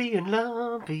 black-eyed bee and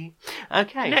lumpy.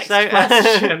 Okay, Next so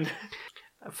question.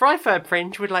 Fryford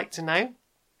Fringe would like to know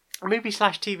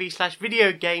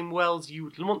movie/TV/video game worlds you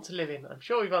would want to live in. I'm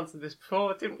sure we've answered this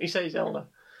before, didn't we say, Zelda?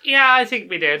 Yeah, I think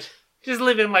we did. Just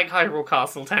live in, like, Hyrule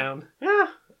Castle Town. Yeah.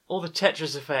 Or the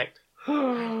Tetris effect.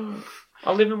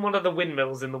 I'll live in one of the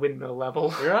windmills in the windmill level.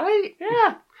 Right?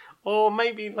 Yeah. Or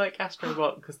maybe, like,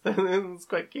 Astrobot, because it's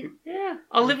quite cute. Yeah.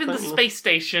 I'll live in the space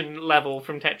station level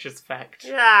from Tetris Effect.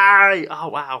 Yeah. Oh,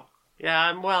 wow.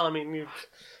 Yeah, well, I mean, you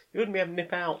wouldn't be able to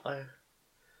nip out, though.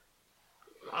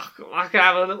 I could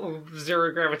have a little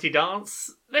zero-gravity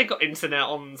dance. They've got internet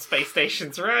on space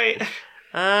stations, right?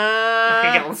 I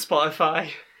can get on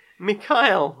Spotify.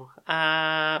 Mikhail,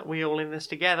 we all in this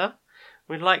together.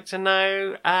 We'd like to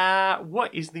know,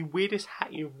 what is the weirdest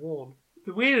hat you've worn?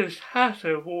 The weirdest hat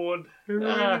I've worn.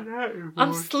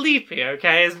 I'm sleepy,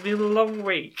 okay? It's been a long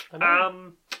week.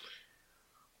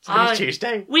 It's only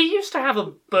Tuesday. We used to have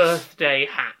a birthday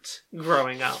hat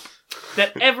growing up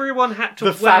that everyone had to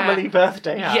the wear. The family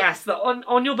birthday hat. Yes, that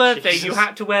on your birthday Jesus. you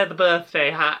had to wear the birthday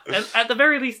hat. At the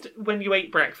very least, when you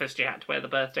ate breakfast, you had to wear the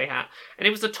birthday hat. And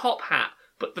it was a top hat,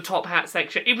 but the top hat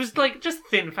section, it was like just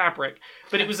thin fabric,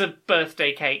 but it was a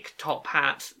birthday cake top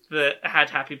hat that had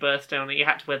happy birthday on it. You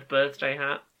had to wear the birthday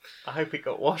hat. I hope it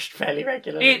got washed fairly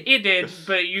regularly. It did,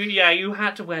 but you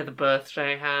had to wear the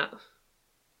birthday hat.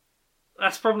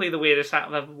 That's probably the weirdest hat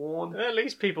I've ever worn. At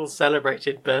least people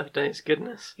celebrated birthdays,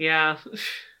 goodness. Yeah.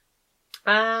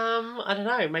 I don't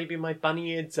know, maybe my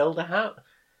bunny-eared Zelda hat.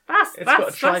 It's got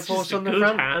a Triforce on the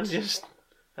front hat.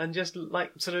 and just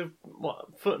like sort of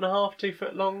 1.5 2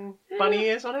 foot long bunny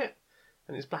ears on it.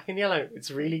 And it's black and yellow. It's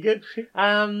really good.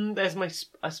 There's my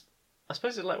I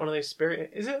suppose it's like one of those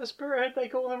spirit... Is it a spirit head they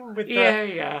call them? With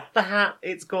the hat,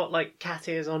 it's got like cat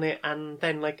ears on it and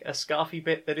then like a scarfy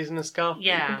bit that isn't a scarf that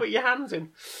you can put your hands in.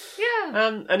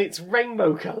 Yeah. And it's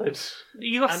rainbow coloured.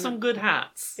 You got some good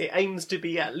hats. It aims to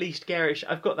be at least garish.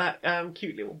 I've got that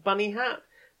cute little bunny hat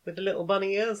with the little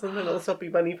bunny ears and the little soppy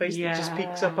bunny face that just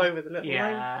peeks up over the little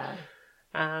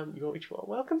rain. You want each one.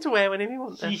 Welcome to wear whenever you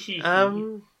want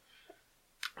them.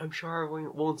 I'm sure I've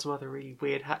worn some other really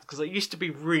weird hats, because I used to be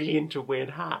really into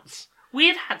weird hats.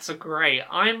 Weird hats are great.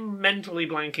 I'm mentally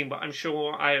blanking, but I'm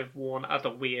sure I've worn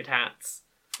other weird hats.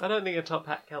 I don't think a top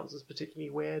hat counts as particularly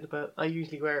weird, but I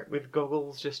usually wear it with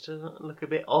goggles just to look a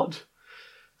bit odd.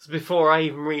 It's before I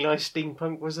even realised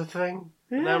steampunk was a thing.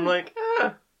 Yeah. And I'm like,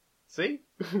 see?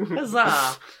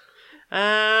 Huzzah!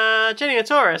 Jenny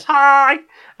Taurus, hi!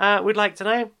 We'd like to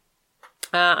know,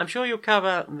 I'm sure you'll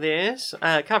cover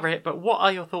it, but what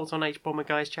are your thoughts on H-Bomber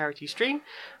Guy's charity stream?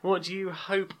 What do you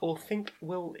hope or think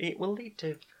it will lead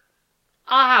to?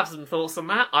 I have some thoughts on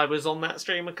that. I was on that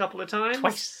stream a couple of times.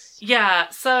 Twice. Yeah,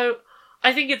 so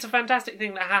I think it's a fantastic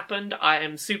thing that happened. I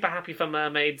am super happy for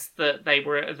Mermaids that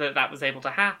that was able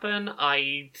to happen.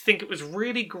 I think it was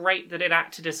really great that it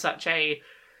acted as such a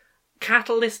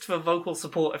catalyst for vocal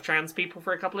support of trans people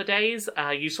for a couple of days.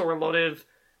 You saw a lot of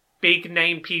big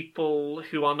name people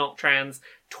who are not trans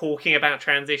talking about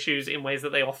trans issues in ways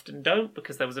that they often don't,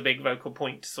 because there was a big vocal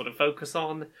point to sort of focus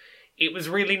on. It was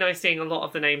really nice seeing a lot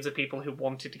of the names of people who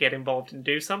wanted to get involved and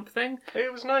do something.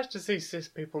 It was nice to see cis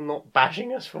people not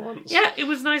bashing us for once. Yeah, it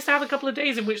was nice to have a couple of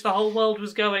days in which the whole world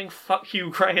was going, fuck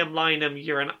you, Graham Lynham,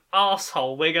 you're an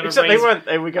arsehole, we're going to Except they weren't,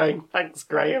 they were going, thanks,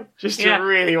 Graham, just to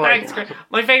really like thanks, Graham.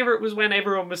 My favourite was when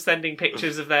everyone was sending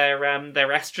pictures of their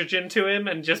estrogen to him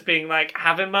and just being like,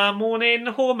 having my morning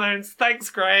hormones, thanks,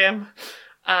 Graham.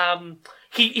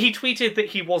 He tweeted that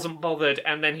he wasn't bothered,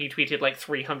 and then he tweeted like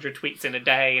 300 tweets in a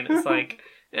day, and it's like,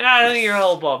 I don't think you're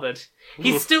all bothered.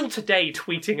 He's still today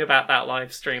tweeting about that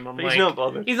live stream. He's not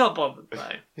bothered. He's not bothered,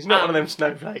 though. He's not one of them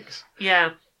snowflakes.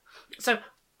 Yeah. So,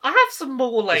 I have some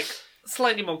more, like,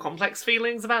 slightly more complex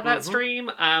feelings about that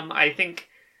stream. I think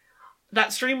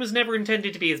that stream was never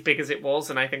intended to be as big as it was,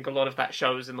 and I think a lot of that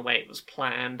shows in the way it was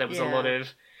planned. There was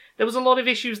a lot of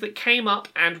issues that came up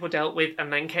and were dealt with,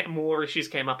 and then more issues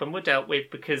came up and were dealt with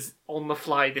because on the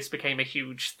fly this became a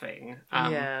huge thing.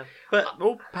 But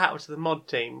all power to the mod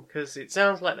team, because it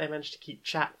sounds like they managed to keep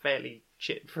chat fairly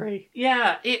shit-free.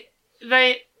 Yeah,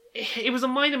 it was a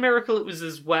minor miracle it was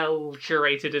as well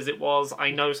curated as it was.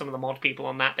 I know some of the mod people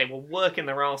on that, they were working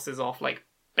their asses off, like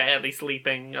barely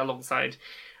sleeping alongside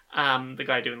the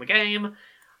guy doing the game.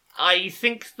 I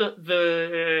think that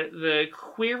the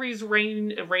queries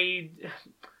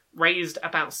raised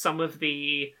about some of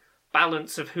the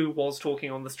balance of who was talking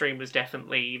on the stream was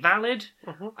definitely valid.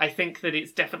 I think that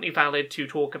it's definitely valid to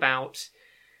talk about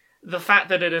the fact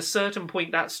that at a certain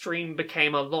point that stream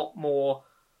became a lot more,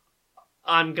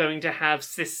 I'm going to have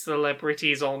cis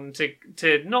celebrities on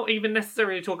to not even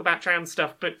necessarily talk about trans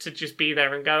stuff, but to just be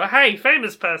there and go, hey,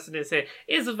 famous person is here,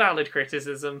 is a valid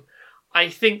criticism. I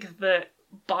think that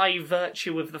by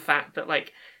virtue of the fact that,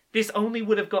 like, this only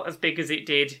would have got as big as it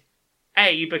did,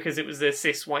 A, because it was a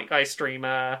cis white guy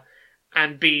streamer,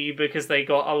 and B, because they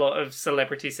got a lot of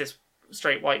celebrity cis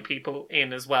straight white people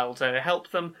in as well to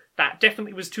help them. That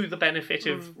definitely was to the benefit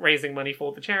of raising money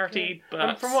for the charity, but...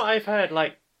 And from what I've heard,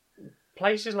 like,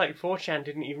 places like 4chan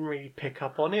didn't even really pick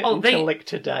up on it until, like,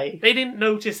 today. They didn't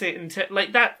notice it until...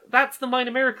 Like, that's the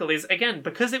minor miracle is, again,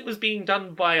 because it was being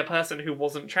done by a person who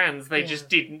wasn't trans, they just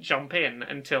didn't jump in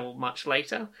until much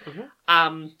later.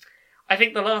 I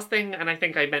think the last thing, and I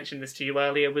think I mentioned this to you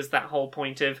earlier, was that whole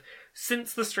point of,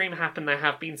 since the stream happened, there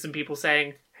have been some people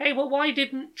saying, hey, well, why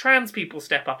didn't trans people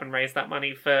step up and raise that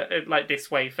money for, like, this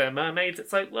way for mermaids?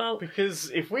 It's like, well... Because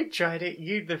if we tried it,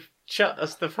 you'd have shut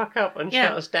us the fuck up and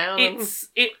shut us down.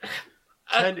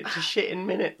 Turned it to shit in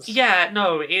minutes. Yeah,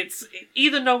 no,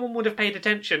 either no one would have paid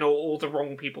attention or the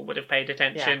wrong people would have paid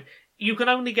attention. Yeah. You can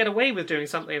only get away with doing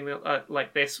something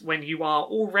like this when you are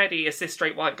already a cis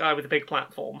straight white guy with a big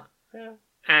platform. Yeah.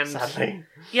 And sadly.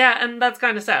 Yeah, and that's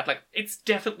kind of sad. Like, it's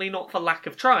definitely not for lack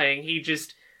of trying.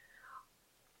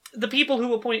 The people who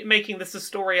were making this a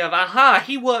story of, aha,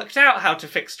 he worked out how to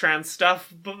fix trans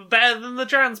stuff better than the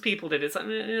trans people did. It's like,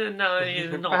 no,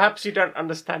 you're not. Perhaps you don't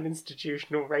understand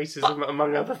institutional racism,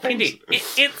 among other things. Indeed.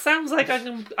 It sounds like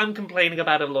I'm complaining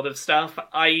about a lot of stuff.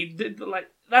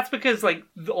 That's because, like,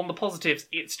 on the positives,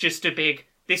 it's just a big,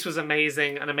 this was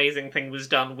amazing, an amazing thing was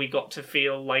done. We got to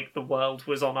feel like the world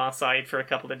was on our side for a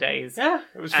couple of days. Yeah,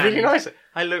 it was really nice.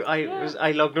 I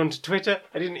logged onto Twitter.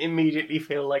 I didn't immediately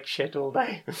feel like shit all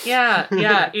day. Yeah.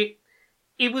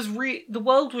 It was the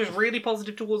world was really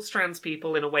positive towards trans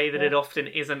people in a way that it often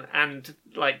isn't, and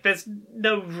like there's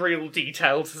no real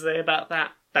detail to say about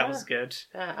that. That was good.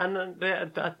 Yeah, and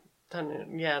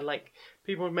like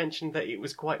people mentioned that it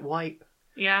was quite white.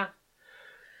 Yeah.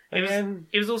 It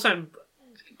was also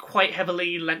quite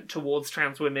heavily lent towards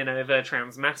trans women over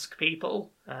trans masc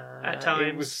people at times.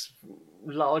 It was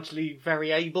largely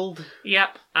very abled.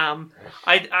 Yep.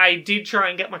 I did try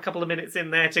and get my couple of minutes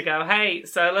in there to go, hey,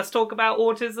 so let's talk about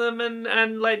autism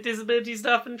and like disability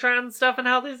stuff and trans stuff and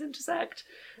how those intersect.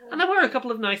 And there were a couple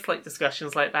of nice like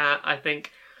discussions like that, I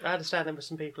think. I understand there were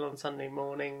some people on Sunday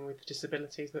morning with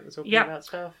disabilities that were talking about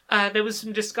stuff. There was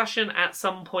some discussion at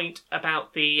some point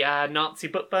about the Nazi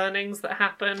book burnings that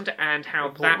happened and how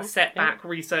that set back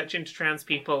research into trans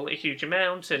people a huge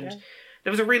amount. And there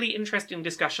was a really interesting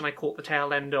discussion I caught the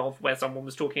tail end of where someone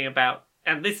was talking about,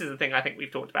 and this is the thing I think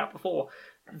we've talked about before,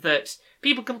 that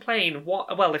people complain,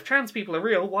 well, if trans people are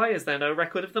real, why is there no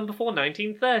record of them before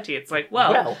 1930? It's like,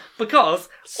 well because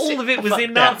all of it was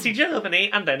in Nazi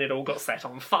Germany, and then it all got set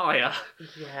on fire.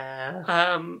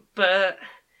 Yeah. But,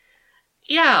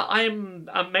 yeah, I'm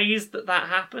amazed that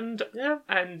happened,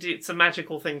 and it's a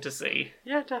magical thing to see.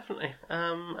 Yeah, definitely.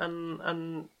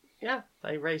 And yeah,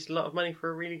 they raised a lot of money for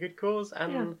a really good cause,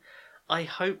 and I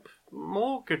hope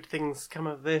more good things come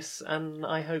of this, and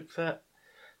I hope that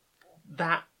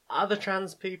other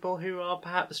trans people who are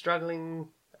perhaps struggling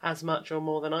as much or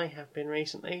more than I have been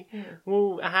recently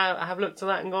will have looked at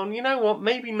that and gone, you know what,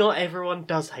 maybe not everyone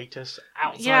does hate us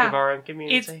outside of our own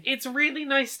community. It's really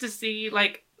nice to see,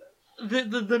 like,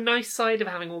 the nice side of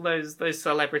having all those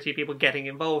celebrity people getting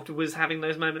involved was having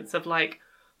those moments of, like,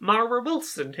 Mara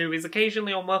Wilson, who is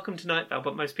occasionally on Welcome to Night Vale,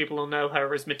 but most people will know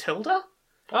her as Matilda.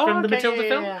 From the Matilda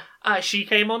film. Yeah. She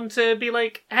came on to be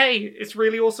like, hey, it's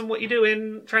really awesome what you're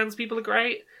doing. Trans people are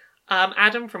great.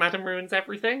 Adam from Adam Ruins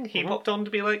Everything, he popped on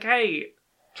to be like, hey,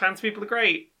 trans people are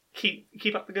great.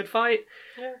 Keep up the good fight.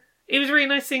 Yeah. It was really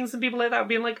nice seeing some people like that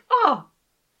being like, oh,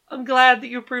 I'm glad that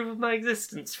you approve of my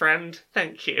existence, friend.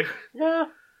 Thank you. Yeah.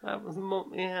 That was more,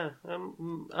 yeah.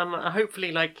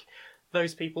 Hopefully, like,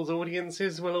 those people's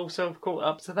audiences will also have caught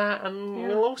up to that and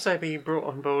will also be brought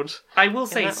on board. I will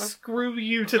say, that- screw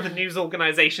you to the news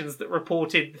organisations that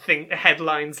reported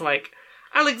headlines like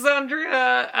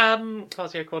Alexandria,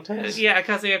 Ocasio-Cortez.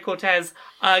 Ocasio-Cortez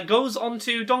goes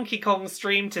onto Donkey Kong's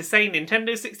stream to say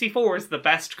Nintendo 64 is the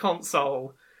best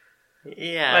console.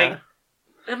 Yeah.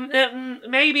 Like,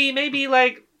 maybe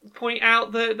like point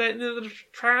out the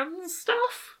trans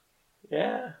stuff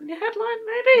Yeah. in your headline,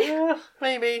 maybe. Yeah,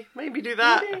 maybe do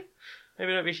that.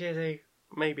 Maybe don't be shitty.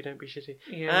 Maybe don't be shitty.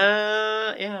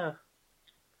 Yeah. Yeah.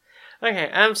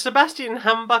 Okay, Sebastian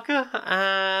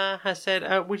Hambucker has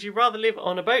said, would you rather live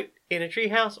on a boat, in a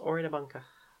treehouse, or in a bunker?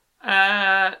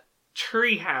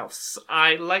 Treehouse.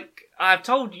 I've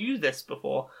told you this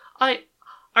before. I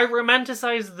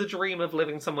romanticize the dream of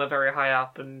living somewhere very high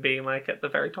up and being like at the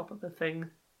very top of the thing.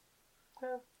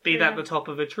 Be that the top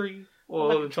of a tree,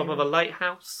 or the top of a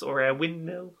lighthouse, or a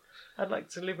windmill. I'd like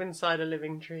to live inside a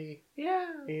living tree.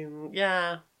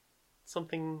 Yeah.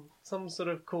 Some sort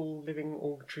of cool living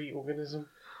tree organism.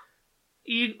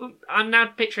 I'm now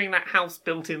picturing that house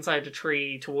built inside a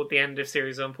tree toward the end of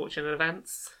Series of Unfortunate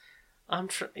Events.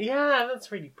 Yeah,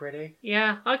 that's really pretty.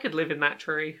 Yeah, I could live in that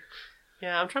tree.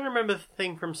 Yeah, I'm trying to remember the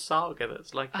thing from Saga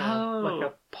that's like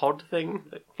a pod thing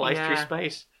that flies through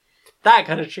space. That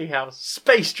kind of treehouse.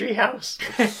 Space treehouse.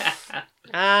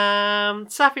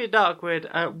 Safia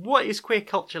Darkwood, what is queer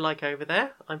culture like over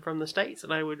there? I'm from the States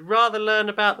and I would rather learn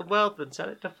about the world than tell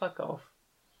it to fuck off.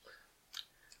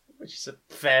 Which is a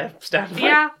fair standpoint.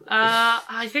 Yeah,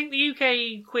 I think the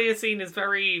UK queer scene is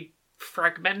very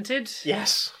fragmented.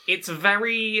 Yes. It's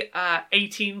very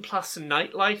 18 plus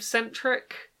nightlife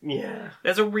centric. Yeah.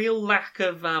 There's a real lack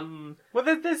of Well,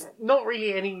 there's not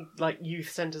really any like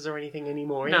youth centres or anything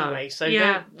anymore anyway. So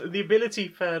the ability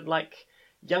for like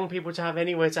young people to have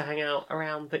anywhere to hang out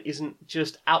around that isn't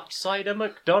just outside a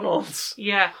McDonald's.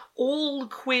 Yeah, all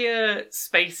queer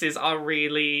spaces are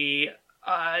really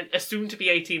assumed to be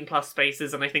 18 plus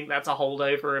spaces, and I think that's a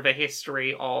holdover of a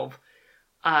history of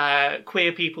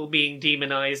queer people being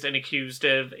demonised and accused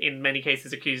of, in many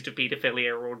cases, accused of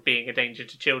paedophilia or being a danger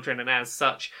to children, and as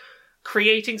such,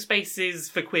 creating spaces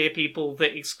for queer people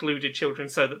that excluded children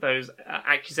so that those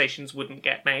accusations wouldn't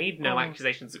get made. No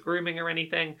accusations of grooming or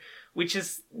anything, which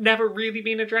has never really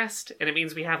been addressed, and it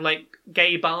means we have, like,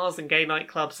 gay bars and gay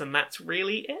nightclubs, and that's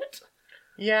really it.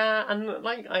 Yeah, and,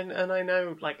 like, I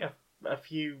know, like, a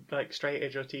few, like, straight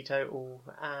edge or teetotal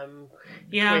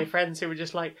queer friends who were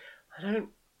just like,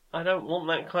 I don't want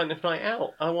that kind of night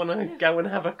out. I want to go and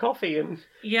have a coffee and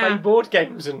play board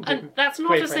games and that's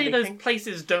not to say those things.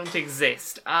 places don't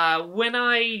exist. When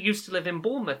I used to live in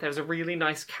Bournemouth, there was a really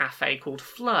nice cafe called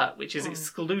Flirt, which is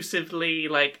exclusively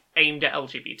like aimed at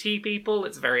LGBT people.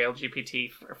 It's a very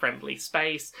LGBT-friendly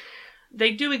space.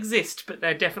 They do exist, but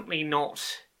they're definitely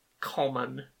not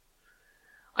common.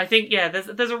 I think,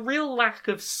 there's a real lack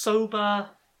of sober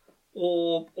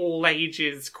or all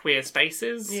ages queer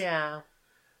spaces. Yeah.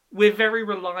 We're very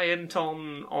reliant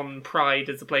on Pride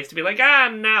as a place to be like,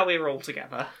 now we're all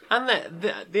together. And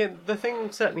the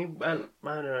thing certainly, I don't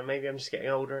know, maybe I'm just getting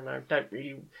older and I don't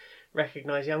really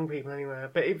recognise young people anywhere,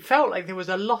 but it felt like there was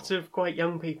a lot of quite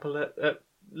young people at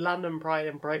London Pride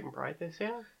and Brighton Pride this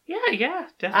year. Yeah,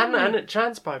 definitely. And at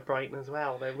Trans Pride Brighton as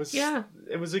well. There was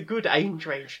it was a good age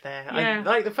range there. Yeah.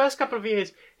 Like the first couple of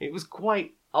years, it was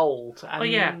quite old.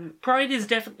 And Pride is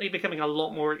definitely becoming a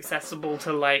lot more accessible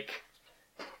to like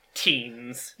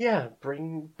teens. Yeah,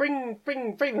 bring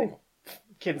the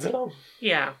kids along.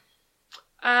 Yeah.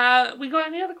 We got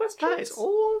any other questions? That is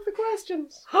all of the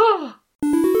questions. Do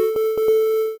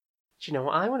you know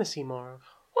what I want to see more of?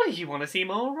 What do you want to see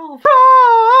more of?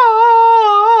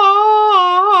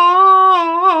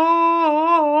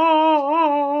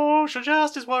 Social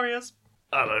justice warriors.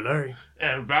 Hello, Larry.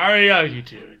 Barry, how you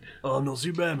doing? Oh, not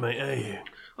too bad, mate. How are you?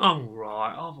 I'm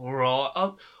alright.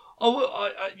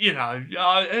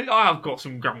 I've got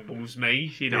some grumbles,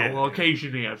 me. I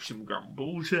occasionally have some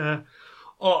grumbles.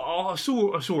 I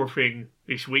saw a thing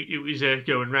this week. It was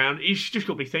going round. It's just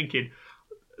got me thinking.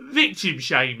 Victim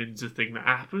shaming's a thing that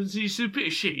happens. It's a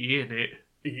bit shitty, isn't it?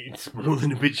 It's more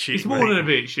than a bit shitty. It's more than a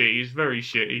bit shitty. It's very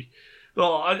shitty.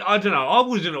 Like, I don't know. I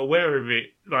wasn't aware of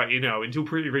it, until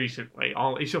pretty recently.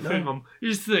 It's a thing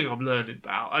I'm learning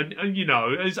about, and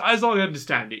as I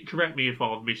understand it, correct me if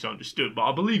I've misunderstood, but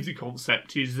I believe the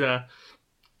concept is,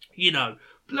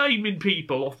 blaming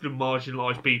people, often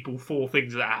marginalised people, for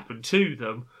things that happen to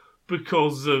them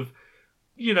because of,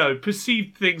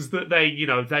 perceived things that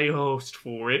they asked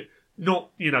for it.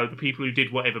 not, the people who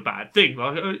did whatever bad thing.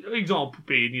 Like, example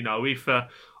being, if a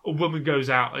woman goes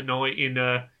out at night in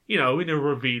a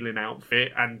revealing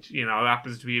outfit and,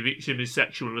 happens to be a victim of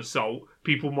sexual assault,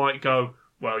 people might go,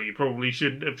 well, you probably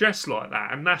shouldn't have dressed like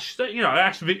that. And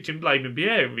that's victim blaming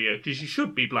behaviour, because you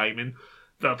should be blaming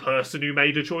the person who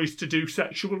made a choice to do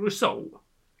sexual assault.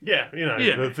 Yeah,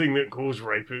 the thing that caused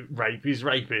rape is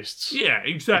rapists. Yeah,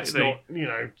 exactly. It's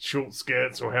not, short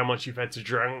skirts or how much you've had to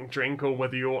drink or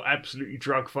whether you're absolutely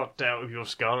drug fucked out of your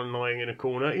skull and lying in a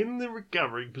corner in the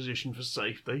recovery position for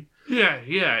safety.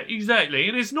 Yeah, exactly.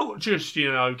 And it's not just,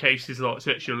 cases like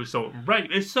sexual assault and rape.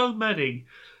 There's so many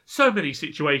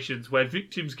situations where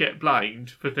victims get blamed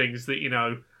for things that,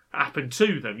 happen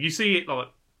to them. You see it like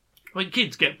when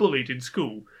kids get bullied in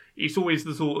school. It's always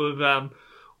the sort of,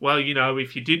 well,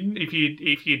 if you didn't,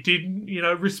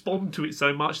 respond to it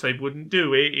so much, they wouldn't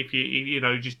do it. If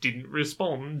you just didn't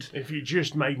respond. If you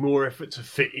just made more effort to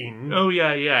fit in. Oh,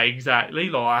 yeah, exactly.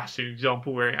 Like, that's an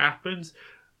example where it happens.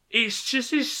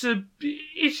 It's a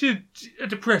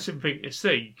depressing thing to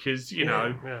see, because,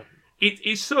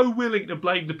 it's so willing to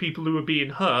blame the people who are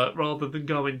being hurt rather than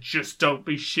going, just don't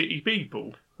be shitty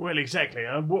people. Well, exactly.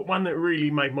 One that really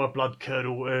made my blood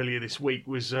curdle earlier this week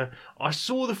was I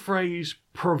saw the phrase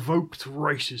 "provoked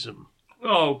racism."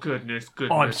 Oh, goodness.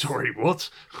 I'm sorry, what?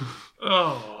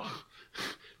 Oh.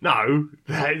 No,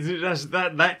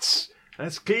 that's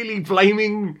clearly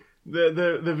blaming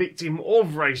the victim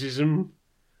of racism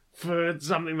for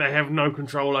something they have no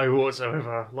control over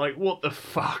whatsoever. Like, what the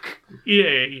fuck? Yeah.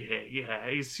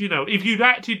 It's, if you'd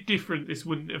acted different, this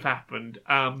wouldn't have happened.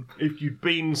 If you'd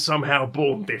been somehow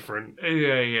born different.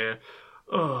 Yeah.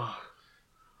 Oh,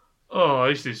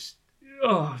 this is...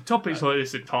 Oh, topics like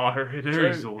this are tiring. They're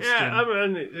exhausting. Yeah, I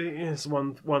mean, it's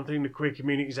one thing the queer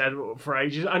community's had for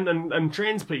ages, and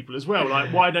trans people as well.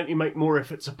 Like, why don't you make more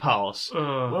effort to pass?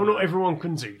 Well, not everyone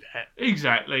can do that.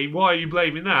 Exactly. Why are you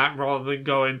blaming that rather than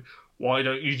going, why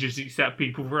don't you just accept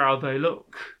people for how they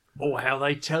look? Or how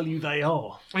they tell you they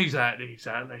are. Exactly.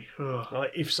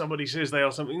 Like, if somebody says they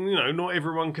are something, not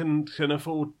everyone can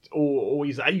afford or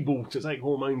is able to take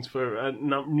hormones for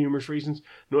numerous reasons.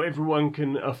 Not everyone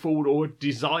can afford or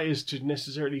desires to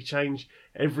necessarily change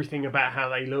everything about how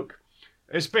they look.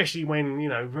 Especially when,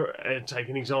 take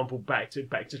an example back to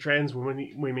trans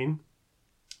women,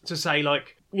 to say,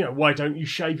 like, why don't you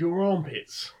shave your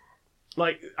armpits?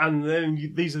 Like, and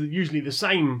then these are usually the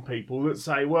same people that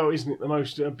say, well, isn't it the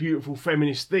most beautiful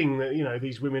feminist thing that,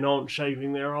 these women aren't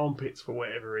shaving their armpits for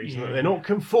whatever reason. Yeah. They're not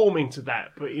conforming to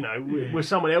that, but, were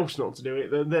someone else not to do it,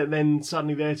 they're then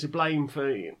suddenly there to blame for,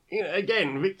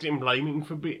 again, victim blaming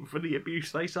for the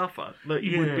abuse they suffer. That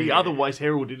would be otherwise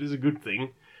heralded as a good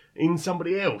thing in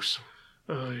somebody else.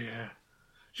 Oh, yeah.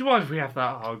 Do you mind if we have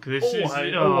that hug?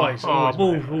 Always. I'm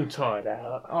all tired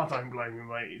out. I don't blame you,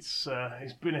 mate. It's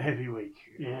been a heavy week.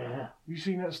 Yeah. You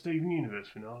seen that Steven Universe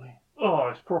finale? Oh,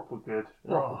 it's proper good.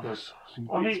 Good.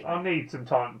 I need some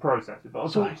time to process it, but I'll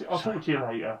talk to you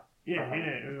later.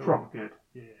 Yeah. Proper good.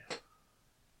 Yeah.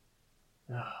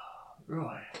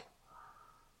 Right.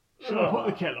 Shall I put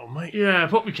the kettle on, mate? Yeah,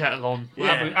 put the kettle on.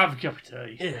 Yeah. Have a cup of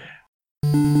tea. Yeah.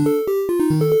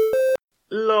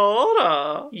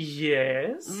 Laura,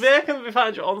 Yes? where can we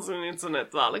find you on the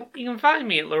internet, darling? You can find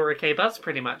me at Laura K. Buzz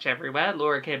pretty much everywhere.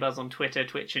 Laura K. Buzz on Twitter,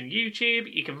 Twitch and YouTube.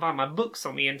 You can find my books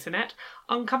on the internet.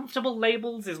 Uncomfortable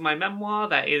Labels is my memoir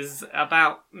that is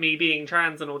about me being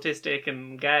trans and autistic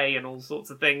and gay and all sorts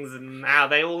of things and how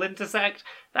they all intersect.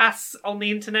 That's on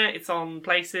the internet. It's on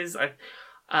places.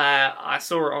 I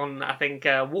saw it on, I think,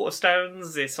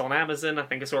 Waterstones. It's on Amazon. I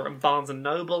think I saw it on Barnes &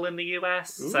 Noble in the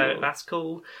US, so that's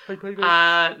cool.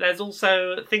 There's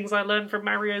also Things I Learned from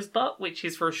Mario's Butt, which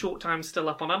is for a short time still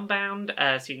up on Unbound,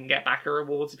 so you can get backer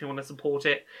rewards if you want to support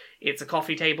it. It's a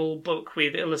coffee table book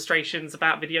with illustrations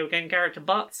about video game character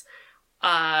butts.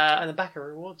 And the backer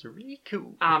rewards are really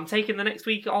cool. I'm taking the next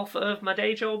week off of my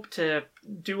day job to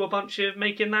do a bunch of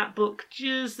making that book,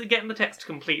 just getting the text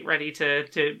complete, ready to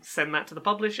send that to the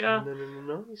publisher.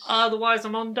 Nice. Otherwise,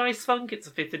 I'm on Dice Funk. It's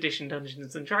a 5th edition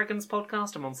Dungeons & Dragons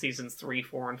podcast. I'm on seasons 3,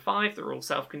 4 and 5. They're all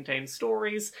self-contained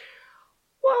stories.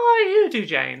 What do you do,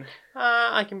 Jane?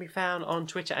 I can be found on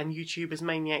Twitter and YouTube as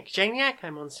Maniac Janiac.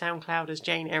 I'm on SoundCloud as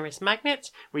Jane Eris Magnet,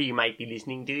 where you might be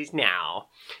listening to this now.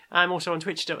 I'm also on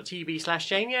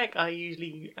twitch.tv/Janiac. I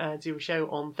usually do a show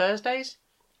on Thursdays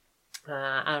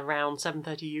around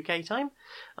 7:30 UK time.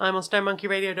 I'm on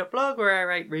stonemonkeyradio.blog, where I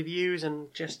write reviews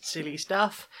and just silly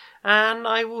stuff. And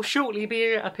I will shortly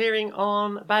be appearing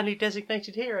on Badly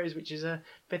Designated Heroes, which is a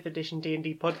 5th edition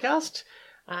D&D podcast.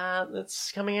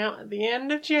 That's coming out at the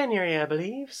end of January, I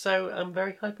believe, so I'm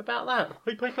very hype about that.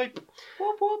 Hype.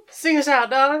 Whoop, whoop. Sing us out,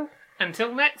 darling.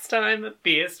 Until next time,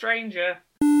 be a stranger.